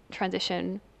we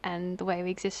transition and the way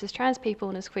we exist as trans people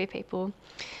and as queer people.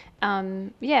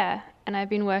 And I've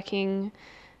been working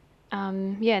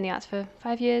in the arts for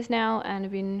 5 years now, and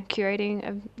I've been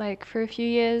curating for a few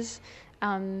years.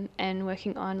 And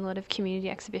working on a lot of community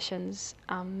exhibitions,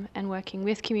 and working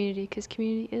with community, because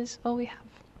community is all we have.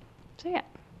 So yeah.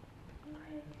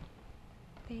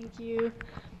 Thank you.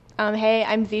 Hey,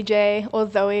 I'm ZJ, or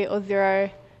Zoe, or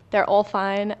Zero. They're all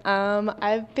fine.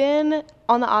 I've been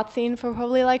on the art scene for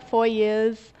probably like 4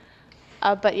 years.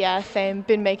 But yeah, same.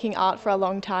 Been making art for a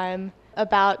long time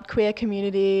about queer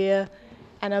community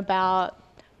and about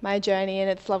my journey, and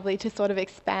it's lovely to sort of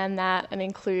expand that and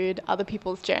include other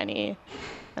people's journey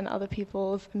and other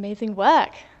people's amazing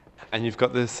work. And you've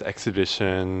got this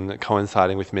exhibition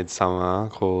coinciding with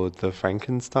Midsumma called The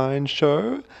Frankenstein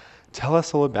Show. Tell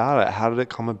us all about it. How did it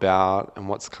come about, and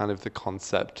what's kind of the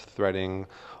concept threading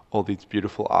all these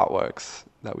beautiful artworks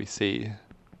that we see?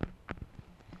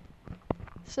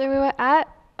 So we were at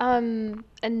a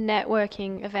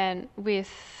networking event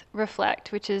with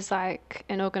Reflect, which is like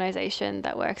an organization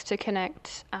that works to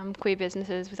connect queer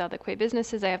businesses with other queer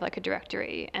businesses. They have like a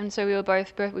directory, and so we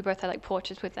both had like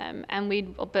portraits with them, and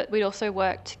we'd also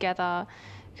worked together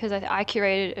because I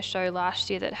curated a show last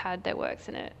year that had their works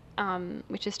in it,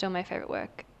 which is still my favorite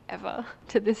work ever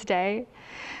to this day.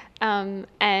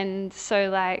 And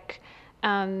so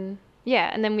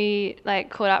and then we like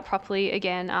caught up properly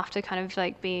again after kind of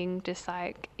like being just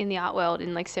like in the art world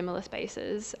in like similar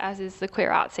spaces, as is the queer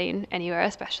art scene anywhere,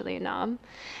 especially in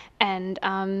And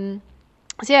and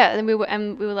we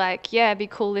were like, yeah, it'd be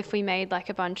cool if we made like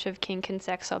a bunch of kink and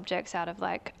sex objects out of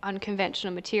like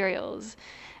unconventional materials.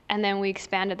 And then we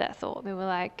expanded that thought. We were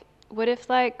like, what if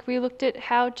like we looked at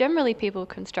how generally people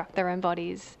construct their own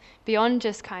bodies beyond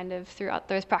just kind of throughout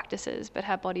those practices, but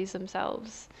have bodies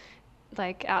themselves,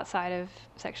 like outside of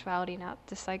sexuality, not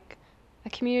just like a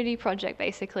community project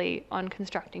basically on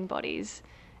constructing bodies.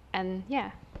 And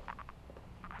yeah.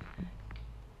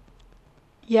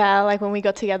 Yeah, like when we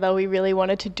got together, we really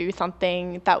wanted to do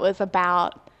something that was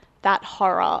about that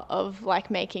horror of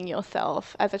like making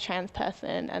yourself as a trans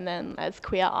person and then as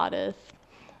queer artists,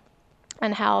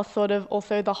 and how sort of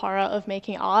also the horror of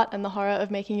making art and the horror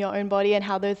of making your own body and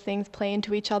how those things play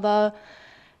into each other.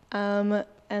 And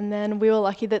then we were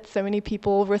lucky that so many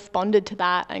people responded to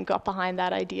that and got behind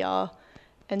that idea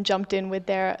and jumped in with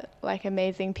their like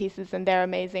amazing pieces and their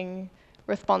amazing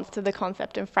response to the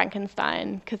concept of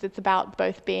Frankenstein, because it's about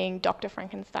both being Dr.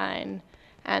 Frankenstein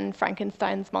and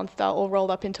Frankenstein's monster all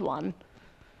rolled up into one.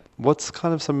 What's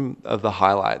kind of some of the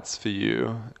highlights for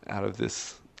you out of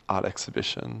this art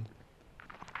exhibition?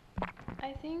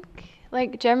 I think,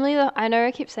 like, generally, I know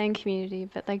I keep saying community,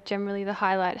 but like generally the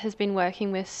highlight has been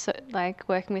working with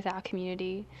our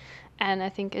community, and I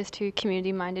think as two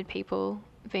community-minded people,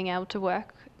 being able to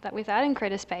work with that and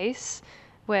create a space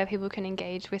where people can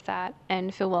engage with that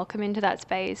and feel welcome into that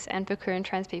space, and for queer and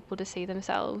trans people to see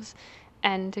themselves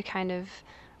and to kind of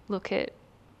look at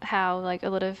how like a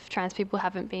lot of trans people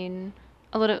haven't been,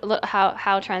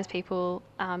 how trans people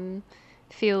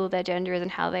feel their gender is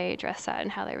and how they address that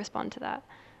and how they respond to that.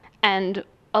 And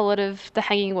a lot of the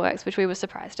hanging works, which we were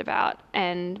surprised about,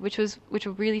 and which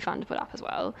were really fun to put up as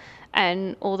well,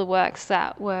 and all the works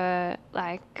that were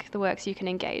like the works you can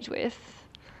engage with,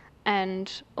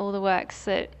 and all the works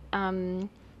that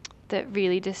that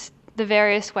really just the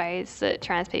various ways that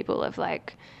trans people have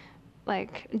like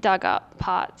dug up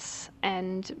parts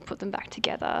and put them back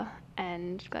together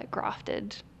and like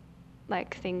grafted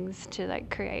like things to like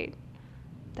create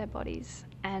their bodies,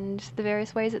 and the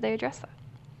various ways that they address that.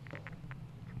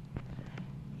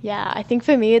 Yeah, I think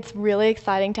for me it's really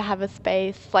exciting to have a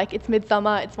space. Like, it's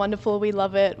Midsumma, it's wonderful, we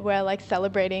love it, we're like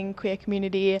celebrating queer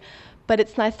community, but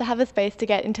it's nice to have a space to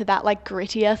get into that like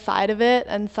grittier side of it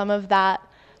and some of that,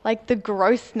 like the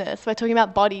grossness. We're talking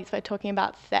about bodies, we're talking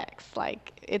about sex,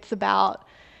 like it's about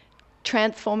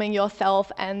transforming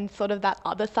yourself and sort of that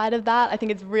other side of that. I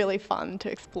think it's really fun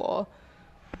to explore.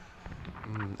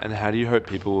 And how do you hope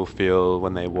people will feel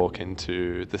when they walk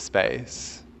into the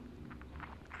space?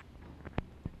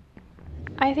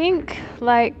 I think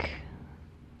like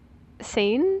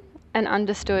seen and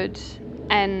understood,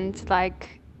 and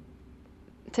like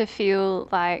to feel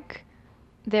like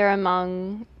they're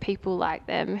among people like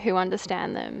them who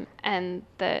understand them, and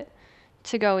that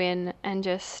to go in and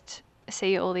just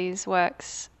see all these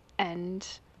works and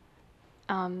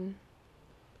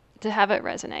to have it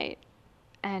resonate,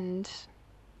 and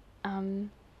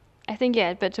I think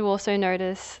but to also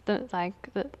notice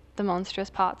the monstrous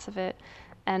parts of it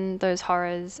and those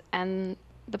horrors and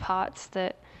the parts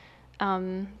that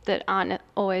that aren't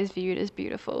always viewed as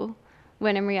beautiful,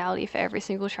 when in reality for every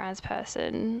single trans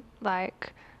person and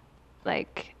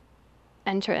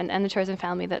the chosen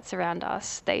family that surround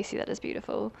us, they see that as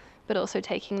beautiful, but also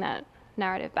taking that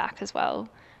narrative back as well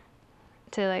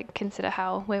to like consider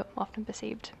how we're often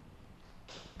perceived.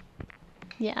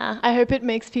 Yeah, I hope it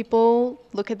makes people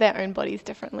look at their own bodies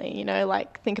differently, you know,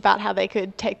 like think about how they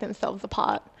could take themselves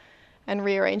apart and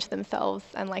rearrange themselves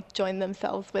and like join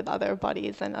themselves with other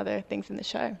bodies and other things in the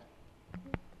show.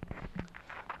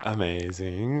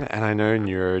 Amazing. And I know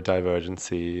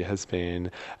neurodivergency has been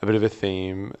a bit of a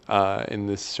theme in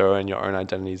this show and your own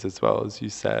identities as well, as you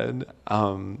said.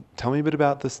 Tell me a bit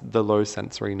about the low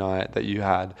sensory night that you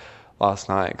had last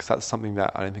night, because that's something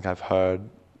that I don't think I've heard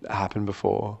happen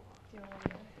before.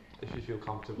 If you feel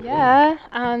comfortable. Yeah,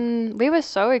 we were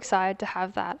so excited to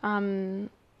have that. I'm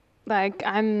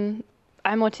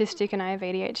autistic and I have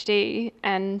ADHD,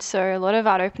 and so a lot of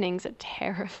art openings are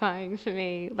terrifying for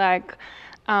me. Like,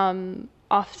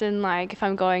 often, like, if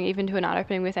I'm going even to an art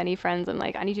opening with any friends, I'm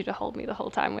like, I need you to hold me the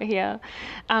whole time we're here,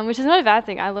 which is not a bad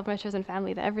thing. I love my chosen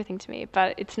family, they're everything to me,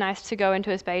 but it's nice to go into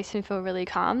a space and feel really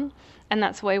calm, and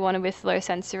that's what we wanted with Low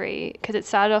Sensory, because it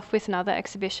started off with another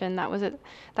exhibition that was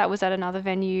at another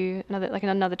venue,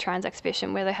 another trans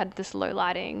exhibition where they had this low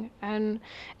lighting, and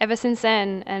ever since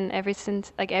then, and ever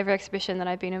since like every exhibition that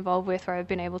I've been involved with where I've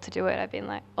been able to do it, I've been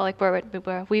like,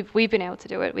 we've been able to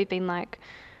do it, we've been like,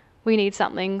 we need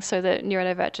something so that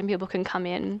neurodivergent people can come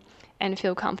in and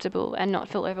feel comfortable and not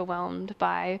feel overwhelmed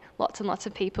by lots and lots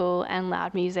of people and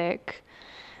loud music.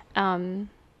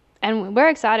 And we're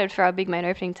excited for our big main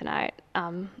opening tonight.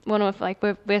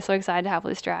 We're so excited to have all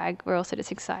this drag. We're also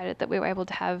just excited that we were able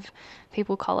to have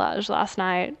people collage last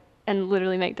night and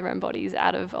literally make their own bodies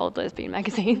out of old lesbian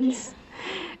magazines.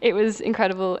 It was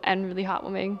incredible and really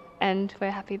heartwarming, and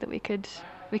we're happy that we could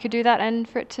do that, and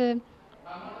for it to.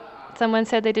 Someone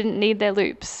said they didn't need their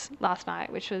loops last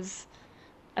night, which was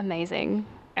amazing.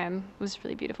 It was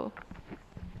really beautiful.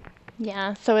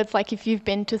 Yeah, so it's like if you've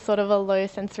been to sort of a low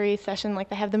sensory session, like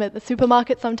they have them at the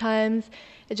supermarket sometimes,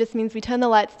 it just means we turn the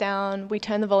lights down, we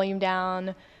turn the volume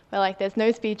down, where like there's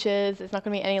no speeches, there's not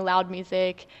going to be any loud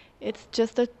music. It's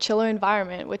just a chiller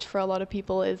environment, which for a lot of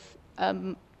people is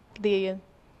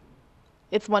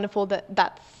it's wonderful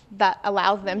that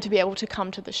allows them to be able to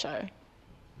come to the show.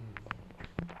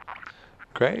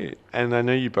 Great. And I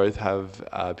know you both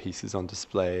have pieces on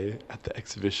display at the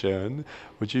exhibition.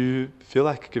 Would you feel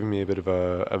like giving me a bit of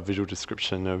a visual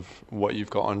description of what you've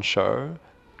got on show?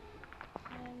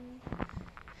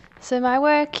 So my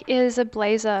work is a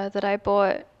blazer that I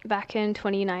bought back in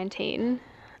 2019,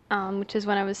 which is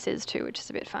when I was cis too, which is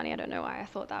a bit funny. I don't know why I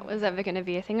thought that was ever going to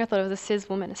be a thing. I thought it was a cis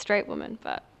woman, a straight woman,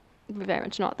 but we're very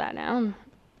much not that now.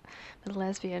 I'm a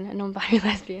lesbian, a non-binary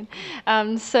lesbian.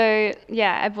 So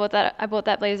yeah, I bought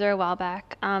that blazer a while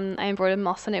back. I embroidered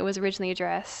moss on it. It was originally a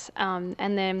dress, and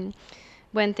then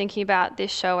when thinking about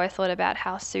this show, I thought about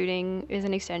how suiting is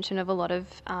an extension of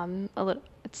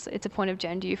it's a point of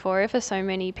gender euphoria for so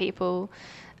many people,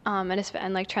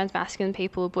 and like trans-masculine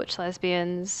people, butch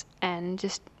lesbians, and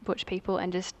just butch people,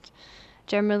 and just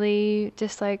generally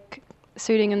just like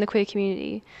suiting in the queer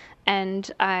community. And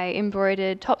I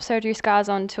embroidered top surgery scars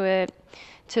onto it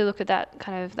to look at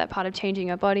that part of changing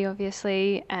your body,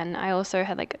 obviously. And I also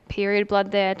had like period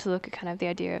blood there to look at kind of the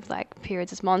idea of like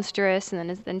periods as monstrous,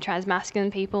 and then trans-masculine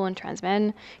people and trans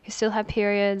men who still have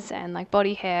periods, and like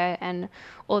body hair and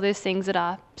all those things that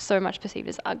are so much perceived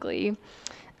as ugly.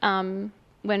 When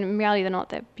in reality they're not.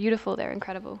 They're beautiful, they're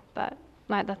incredible. But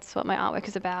that's what my artwork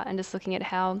is about, and just looking at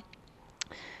how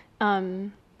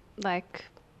like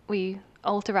we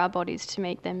alter our bodies to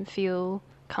make them feel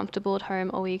comfortable at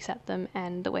home, or we accept them,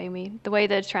 and the way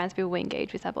that trans people we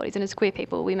engage with our bodies, and as queer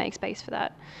people we make space for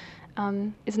that,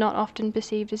 is not often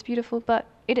perceived as beautiful, but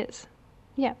it is.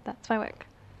 Yeah, that's my work.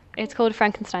 It's called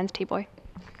Frankenstein's Tea-Boy.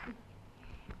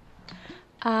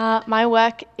 My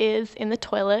work is in the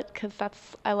toilet, because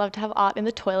I love to have art in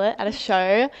the toilet at a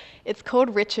show. It's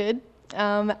called Richard,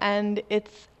 and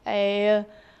it's a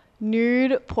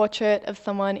nude portrait of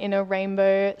someone in a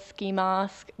rainbow ski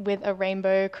mask with a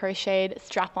rainbow crocheted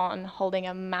strap-on, holding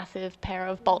a massive pair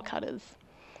of bolt cutters.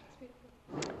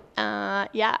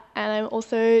 Yeah, and I'm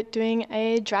also doing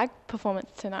a drag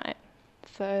performance tonight,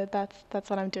 so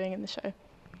that's what I'm doing in the show.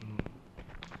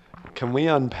 Can we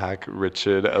unpack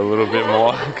Richard a little bit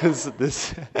more? Because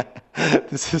this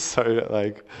is so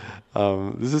like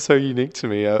this is so unique to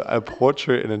me. A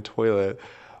portrait in a toilet.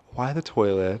 Why the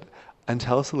toilet? And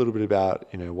tell us a little bit about,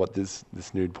 what this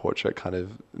nude portrait kind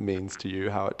of means to you,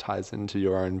 how it ties into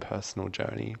your own personal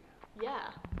journey.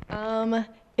 Yeah.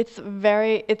 It's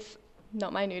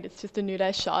not my nude, it's just a nude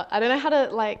I shot. I don't know how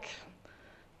to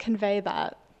convey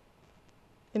that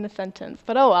in a sentence,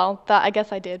 but oh well, I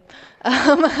guess I did. He's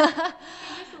just a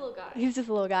little guy. He's just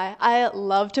a little guy. I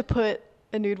love to put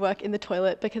a nude work in the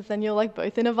toilet, because then you're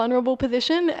both in a vulnerable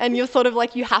position, and you're sort of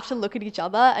you have to look at each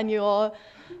other, and you're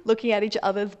looking at each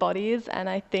other's bodies, and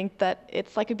I think that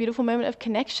it's a beautiful moment of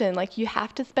connection. You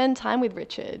have to spend time with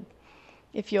Richard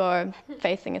if you're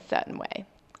facing a certain way.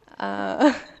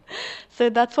 So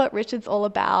that's what Richard's all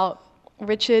about.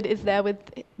 Richard is there with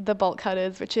the bolt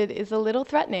cutters. Richard is a little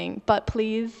threatening, but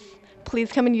please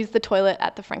come and use the toilet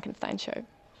at the Frankenstein Show.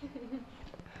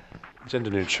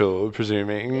 Gender neutral,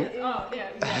 presuming.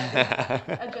 Yeah.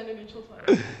 A gender neutral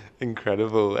toilet.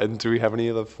 Incredible. And do we have any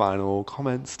other final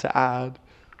comments to add?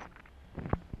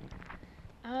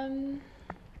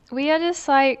 We are just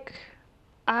I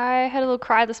had a little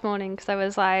cry this morning, because I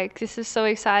was like, this is so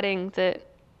exciting that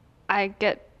I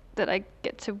get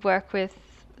to work with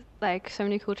so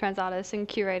many cool trans artists and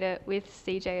curate it with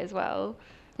CJ as well.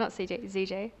 Not CJ,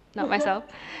 ZJ, not myself.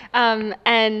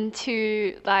 And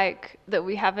to that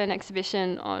we have an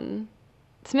exhibition on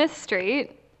Smith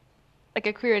Street,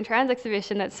 a queer and trans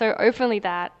exhibition that's so openly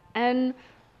that. And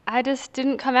I just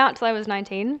didn't come out till I was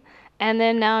 19, and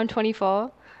then now I'm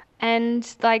 24. And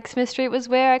Smith Street was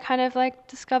where I kind of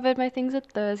discovered my things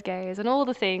at Thursgays and all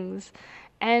the things.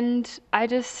 And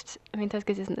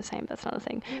Thursgays isn't the same, that's another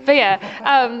thing. But yeah,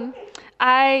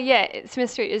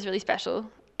 Smith Street is really special,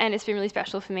 and it's been really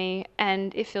special for me,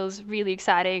 and it feels really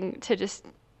exciting to just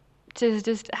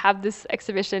have this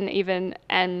exhibition even,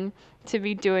 and to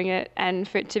be doing it, and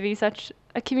for it to be such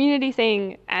a community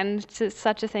thing, and to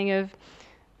such a thing of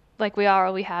we are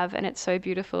all we have, and it's so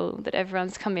beautiful that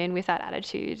everyone's come in with that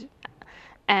attitude,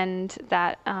 and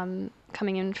that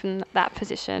coming in from that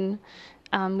position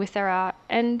with their art.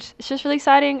 And it's just really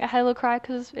exciting. I had a little cry,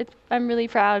 because I'm really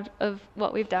proud of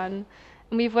what we've done,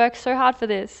 and we've worked so hard for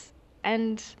this,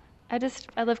 and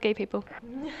I love gay people.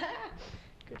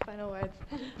 Good final words.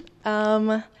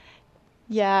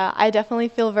 Yeah, I definitely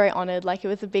feel very honoured. Like, it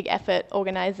was a big effort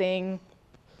organising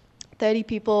 30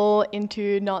 people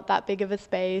into not that big of a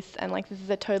space, and like, this is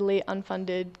a totally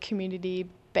unfunded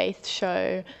community-based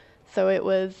show, so it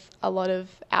was a lot of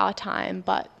our time,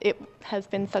 but it has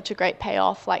been such a great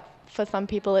payoff. Like, for some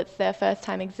people it's their first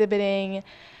time exhibiting,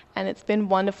 and it's been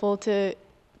wonderful to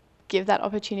give that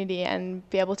opportunity and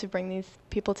be able to bring these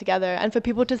people together, and for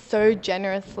people to so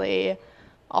generously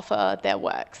offer their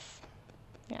works.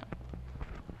 Yeah.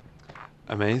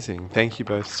 Amazing. Thank you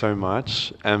both so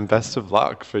much, and best of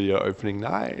luck for your opening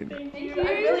night. Thank you. I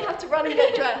really have to run and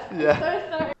get dressed. Yeah. I'm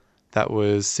so sorry. That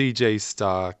was CJ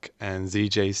Stark and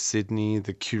ZJ Sydney,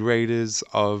 the curators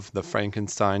of the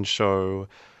Frankenstein Show,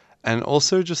 and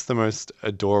also just the most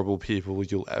adorable people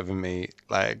you'll ever meet.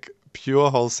 Like, pure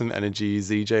wholesome energy.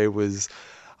 ZJ was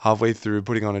halfway through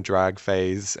putting on a drag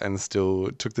phase and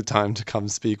still took the time to come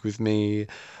speak with me.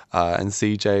 And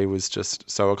CJ was just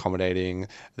so accommodating.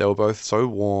 They were both so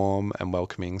warm and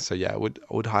welcoming. So yeah, I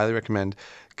would highly recommend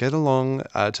get along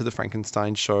to the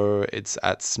Frankenstein Show. It's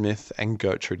at Smith and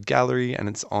Gertrude Gallery, and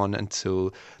it's on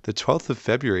until the 12th of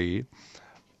February.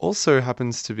 Also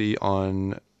happens to be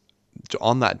on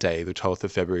that day, the 12th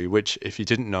of February, which, if you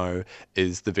didn't know,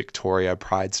 is the Victoria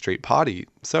Pride Street Party.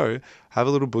 So have a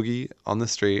little boogie on the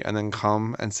street and then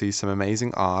come and see some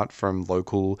amazing art from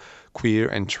local queer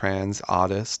and trans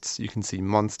artists. You can see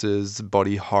monsters,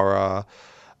 body horror,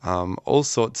 all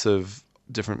sorts of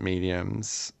different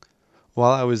mediums.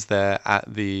 While I was there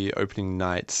at the opening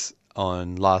night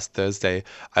on last Thursday,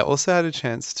 I also had a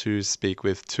chance to speak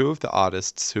with two of the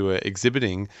artists who are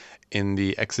exhibiting in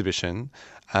the exhibition.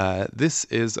 This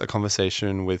is a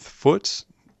conversation with Foot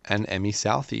and Emme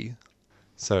Southey.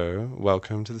 So,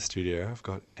 welcome to the studio. I've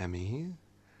got Emme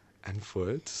and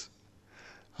Foot.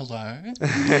 Hello.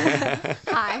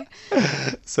 Hi.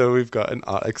 So we've got an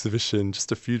art exhibition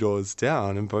just a few doors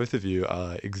down, and both of you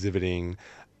are exhibiting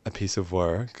a piece of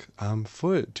work.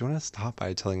 Foot, do you want to start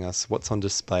by telling us what's on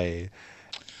display?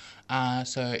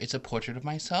 So it's a portrait of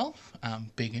myself.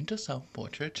 Big into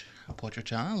self-portrait,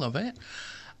 portraiture. I love it.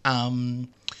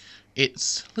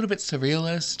 It's a little bit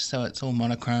surrealist, so it's all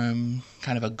monochrome,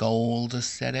 kind of a gold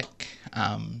aesthetic.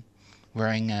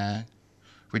 Wearing a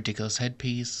ridiculous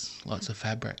headpiece, lots of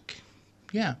fabric.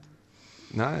 Yeah.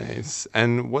 Nice.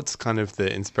 And what's kind of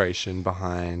the inspiration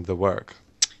behind the work?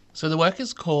 So the work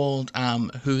is called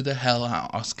Who the Hell Are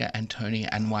Oscar and Tony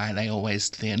and Why Are They Always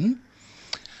Thin?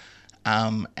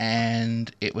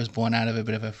 And it was born out of a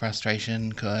bit of a frustration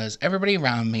because everybody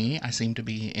around me, I seem to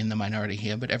be in the minority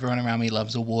here, but everyone around me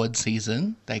loves award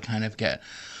season. They kind of get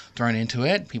thrown into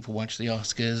it. People watch the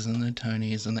Oscars and the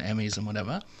Tonys and the Emmys and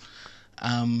whatever.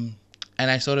 And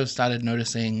I sort of started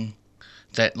noticing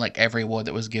that like every award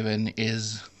that was given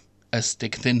is a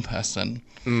stick thin person.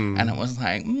 And it was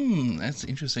like, that's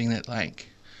interesting that like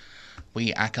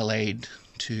we accolade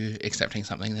to accepting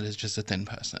something that is just a thin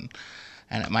person.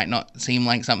 And it might not seem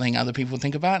like something other people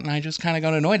think about, and I just kind of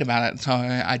got annoyed about it. So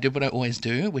I did what I always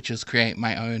do, which is create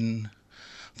my own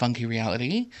funky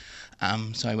reality.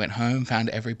 So I went home, found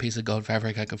every piece of gold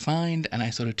fabric I could find, and I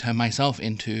sort of turned myself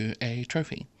into a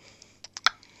trophy.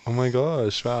 Oh my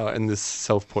gosh, wow. And this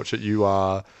self-portrait, you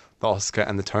are the Oscar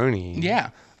and the Tony. Yeah.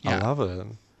 I love it.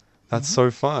 That's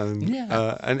so fun.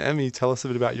 Yeah. And Emme, tell us a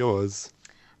bit about yours.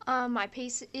 My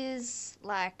piece is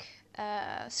like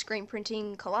a screen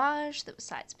printing collage that was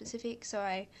site specific, so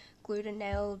I glued and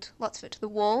nailed lots of it to the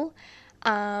wall,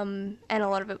 and a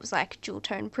lot of it was like dual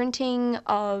tone printing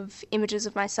of images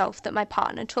of myself that my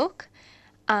partner took,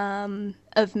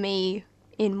 of me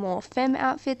in more femme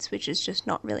outfits, which is just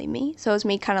not really me. So it was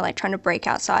me kind of like trying to break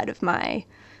outside of my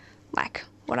like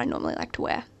what I normally like to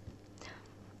wear.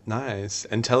 Nice.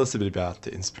 And tell us a bit about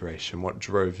the inspiration. What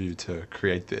drove you to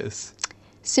create this?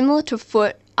 Similar to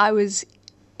Foot, I was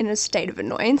in a state of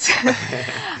annoyance.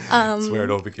 That's where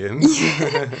it all begins.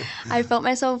 I felt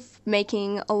myself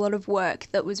making a lot of work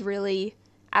that was really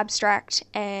abstract,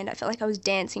 and I felt like I was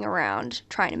dancing around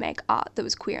trying to make art that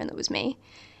was queer and that was me.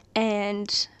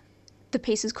 And the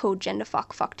piece is called Gender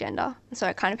Fuck, Fuck Gender. So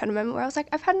I kind of had a moment where I was like,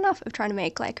 I've had enough of trying to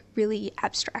make like really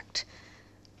abstract,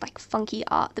 like funky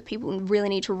art that people really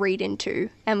need to read into,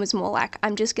 and was more like,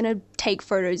 I'm just going to take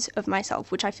photos of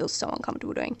myself, which I feel so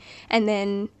uncomfortable doing, and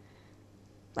then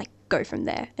like go from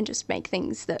there and just make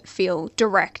things that feel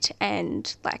direct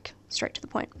and like straight to the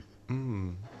point.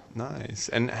 Nice.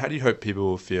 And how do you hope people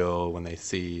will feel when they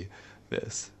see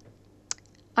this?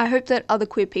 I hope that other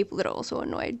queer people that are also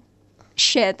annoyed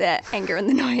share their anger and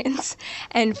annoyance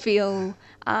and feel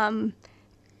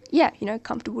yeah, you know,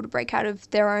 comfortable to break out of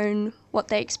their own, what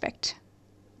they expect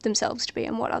themselves to be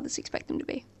and what others expect them to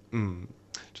be.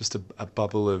 Just a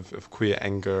bubble of queer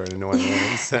anger and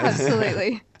annoyance.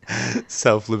 Absolutely.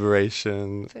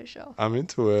 Self-liberation. For sure. I'm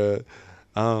into it.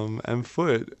 And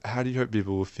Foot, how do you hope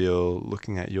people will feel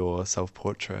looking at your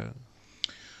self-portrait?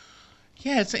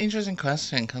 Yeah, it's an interesting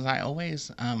question because I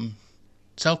always...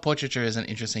 self-portraiture is an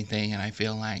interesting thing, and I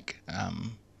feel like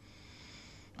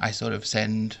I sort of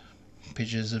send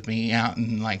pictures of me out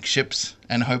in like ships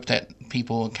and hope that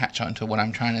people catch on to what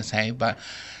I'm trying to say. But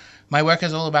my work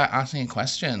is all about asking a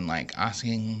question, like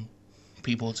asking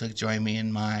people to join me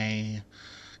in my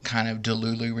kind of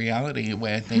Delulu reality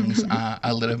where things are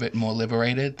a little bit more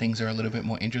liberated, things are a little bit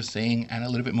more interesting and a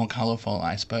little bit more colourful,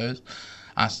 I suppose.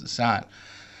 Us to start.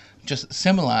 Just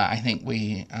similar, I think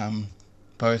we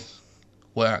both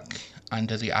work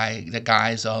under the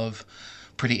guise of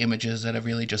pretty images that are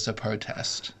really just a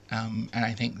protest. And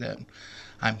I think that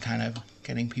I'm kind of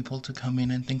getting people to come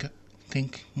in and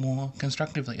think more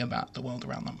constructively about the world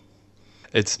around them.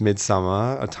 It's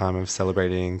Midsummer, a time of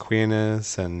celebrating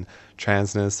queerness and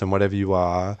transness and whatever you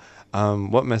are.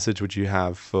 What message would you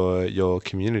have for your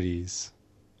communities?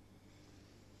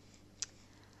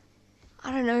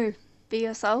 I don't know. Be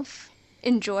yourself.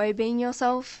 Enjoy being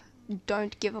yourself.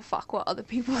 Don't give a fuck what other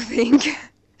people think.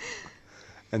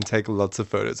 And take lots of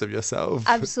photos of yourself.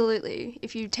 Absolutely.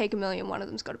 If you take 1 million, one of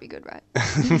them's got to be good,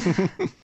 right?